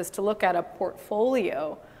research, is to look at a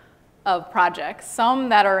portfolio of projects, some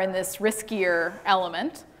that are in this riskier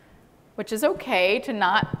element, which is okay to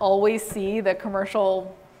not always see the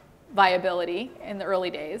commercial viability in the early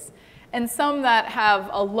days, and some that have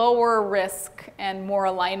a lower risk and more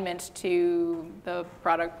alignment to the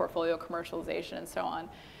product portfolio commercialization and so on.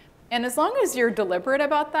 And as long as you're deliberate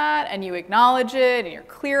about that and you acknowledge it and you're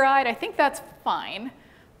clear-eyed, I think that's fine.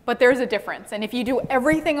 But there's a difference. And if you do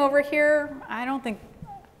everything over here, I don't think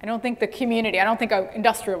the community, I don't think an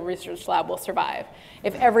industrial research lab will survive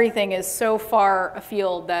if everything is so far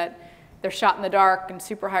afield that they're shot in the dark and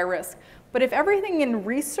super high risk. But if everything in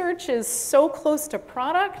research is so close to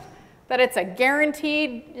product that it's a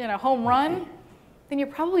guaranteed home run, then you're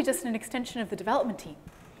probably just an extension of the development team.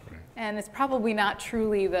 And it's probably not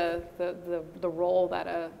truly the role that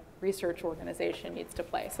a research organization needs to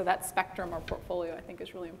play. So that spectrum or portfolio, I think,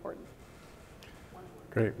 is really important.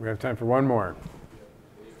 Great. We have time for one more.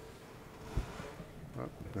 Oh,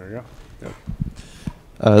 there you go.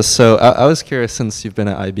 Yep. So I was curious, since you've been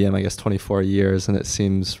at IBM, I guess 24 years, and it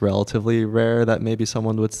seems relatively rare that maybe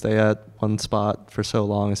someone would stay at one spot for so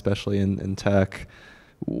long, especially in tech.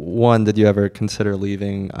 One, did you ever consider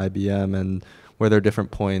leaving IBM, and were there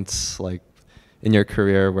different points like in your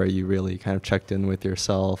career where you really kind of checked in with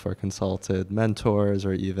yourself or consulted mentors,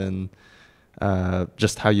 or even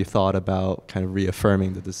just how you thought about kind of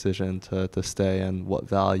reaffirming the decision to stay, and what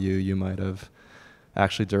value you might have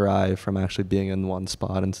actually derive from actually being in one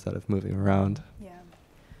spot instead of moving around? Yeah,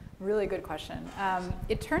 really good question.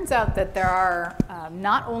 It turns out that there are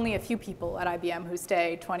not only a few people at IBM who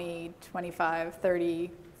stay 20, 25, 30,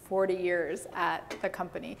 40 years at the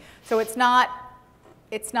company. So it's not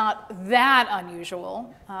that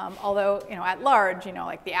unusual, although at large,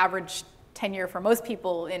 like the average tenure for most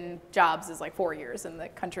people in jobs is like 4 years in the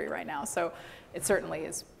country right now. So it certainly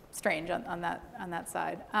is strange on that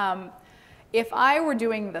side. If I were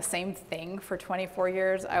doing the same thing for 24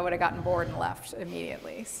 years, I would have gotten bored and left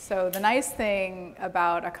immediately. So the nice thing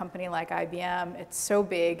about a company like IBM, it's so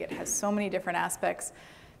big, it has so many different aspects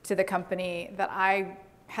to the company, that I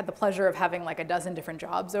had the pleasure of having like a dozen different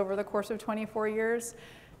jobs over the course of 24 years.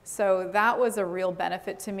 So that was a real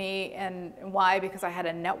benefit to me. And why? Because I had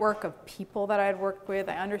a network of people that I had worked with.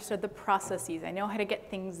 I understood the processes. I know how to get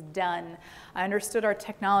things done. I understood our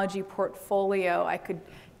technology portfolio. I could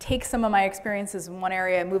take some of my experiences in one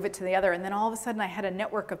area and move it to the other. And then all of a sudden I had a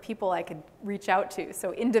network of people I could reach out to.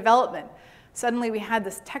 So in development, suddenly we had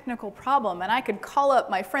this technical problem, and I could call up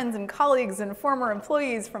my friends and colleagues and former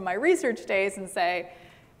employees from my research days and say,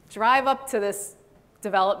 drive up to this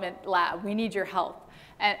development lab. We need your help.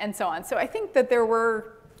 And so on. So I think that there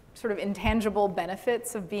were sort of intangible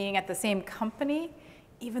benefits of being at the same company,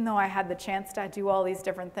 even though I had the chance to do all these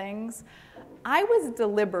different things. I was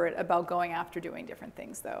deliberate about going after doing different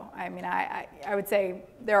things, though. I mean, I would say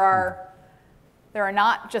there are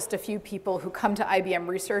not just a few people who come to IBM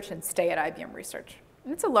Research and stay at IBM Research.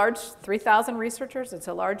 And it's a large, 3,000 researchers, it's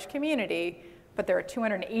a large community, but there are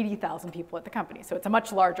 280,000 people at the company. So it's a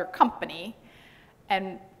much larger company.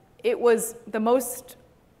 And it was the most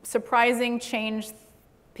surprising change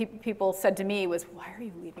people said to me was, why are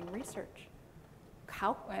you leaving research?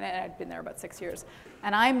 How? And I'd been there about 6 years.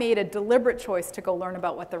 And I made a deliberate choice to go learn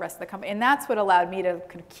about what the rest of the company, and that's what allowed me to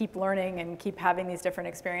kind of keep learning and keep having these different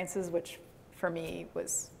experiences, which for me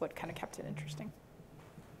was what kind of kept it interesting.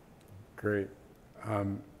 Great.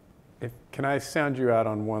 Can I sound you out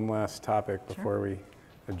on one last topic before we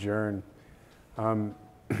adjourn?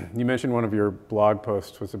 You mentioned one of your blog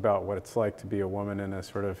posts was about what it's like to be a woman in a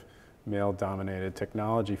sort of male-dominated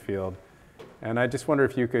technology field. And I just wonder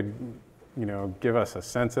if you could, give us a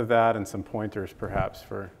sense of that and some pointers perhaps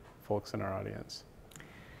for folks in our audience.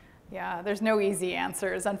 Yeah, there's no easy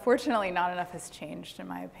answers. Unfortunately, not enough has changed, in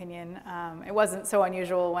my opinion. It wasn't so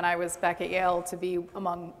unusual when I was back at Yale to be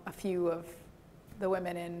among a few of the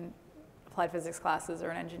women in applied physics classes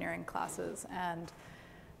or in engineering classes. And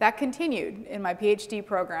that continued in my PhD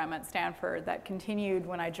program at Stanford. That continued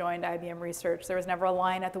when I joined IBM Research. There was never a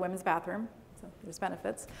line at the women's bathroom, so there's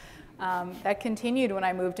benefits. That continued when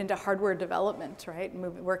I moved into hardware development, right?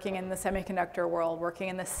 Working in the semiconductor world, working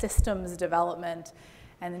in the systems development,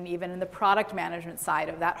 and then even in the product management side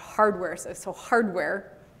of that hardware. So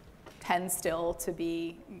hardware tends still to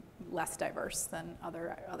be less diverse than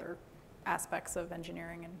other aspects of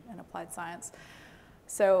engineering and applied science.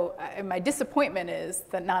 So my disappointment is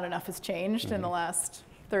that not enough has changed in the last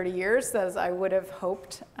 30 years as I would have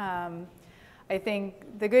hoped. I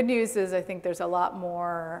think the good news is I think there's a lot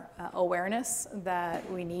more awareness that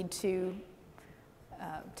we need to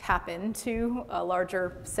tap into a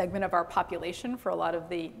larger segment of our population for a lot of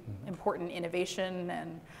the important innovation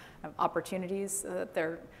and opportunities.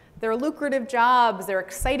 They're lucrative jobs, they're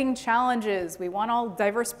exciting challenges, we want all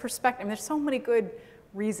diverse perspectives. I mean, there's so many good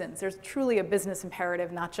reasons. There's truly a business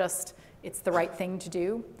imperative, not just it's the right thing to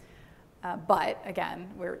do. But again,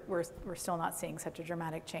 we're still not seeing such a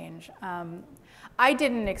dramatic change. I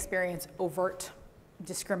didn't experience overt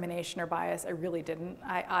discrimination or bias. I really didn't.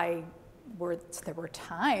 There were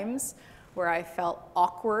times where I felt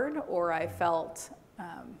awkward or I felt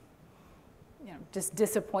just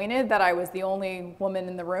disappointed that I was the only woman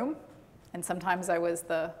in the room. And sometimes I was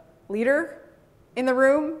the leader in the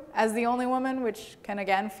room as the only woman, which can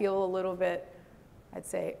again feel a little bit, I'd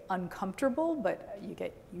say, uncomfortable, but you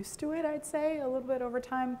get used to it, I'd say, a little bit over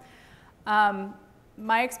time.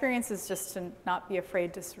 My experience is just to not be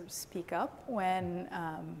afraid to sort of speak up when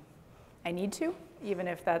I need to, even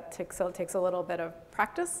if that takes a little bit of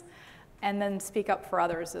practice, and then speak up for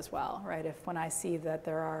others as well, right? When I see that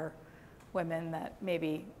there are women that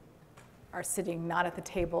maybe are sitting not at the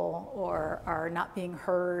table or are not being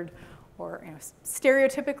heard, or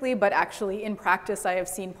stereotypically, but actually in practice, I have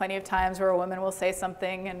seen plenty of times where a woman will say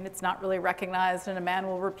something and it's not really recognized, and a man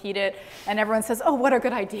will repeat it, and everyone says, "Oh, what a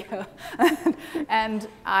good idea." And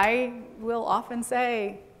I will often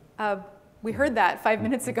say, "We heard that 5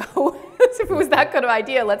 minutes ago. If it was that good of an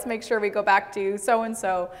idea, let's make sure we go back to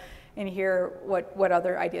so-and-so and hear what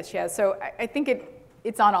other ideas she has." So I think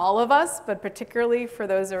it's on all of us, but particularly for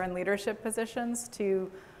those who are in leadership positions,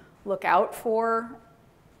 to look out for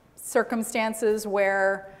circumstances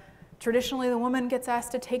where traditionally the woman gets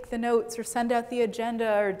asked to take the notes or send out the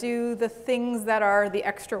agenda or do the things that are the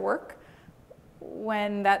extra work,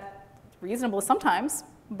 when that's reasonable sometimes,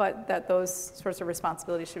 but that those sorts of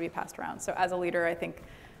responsibilities should be passed around. So as a leader, I think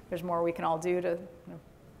there's more we can all do to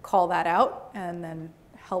call that out and then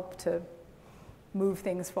help to move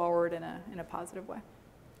things forward in a positive way.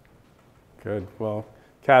 Good. Well,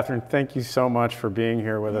 Kathryn, thank you so much for being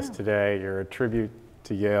here with us today. You're a tribute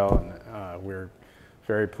to Yale, and we're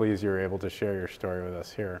very pleased you were able to share your story with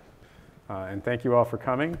us here. And thank you all for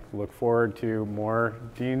coming. Look forward to more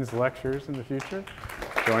Dean's lectures in the future.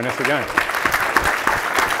 Join us again.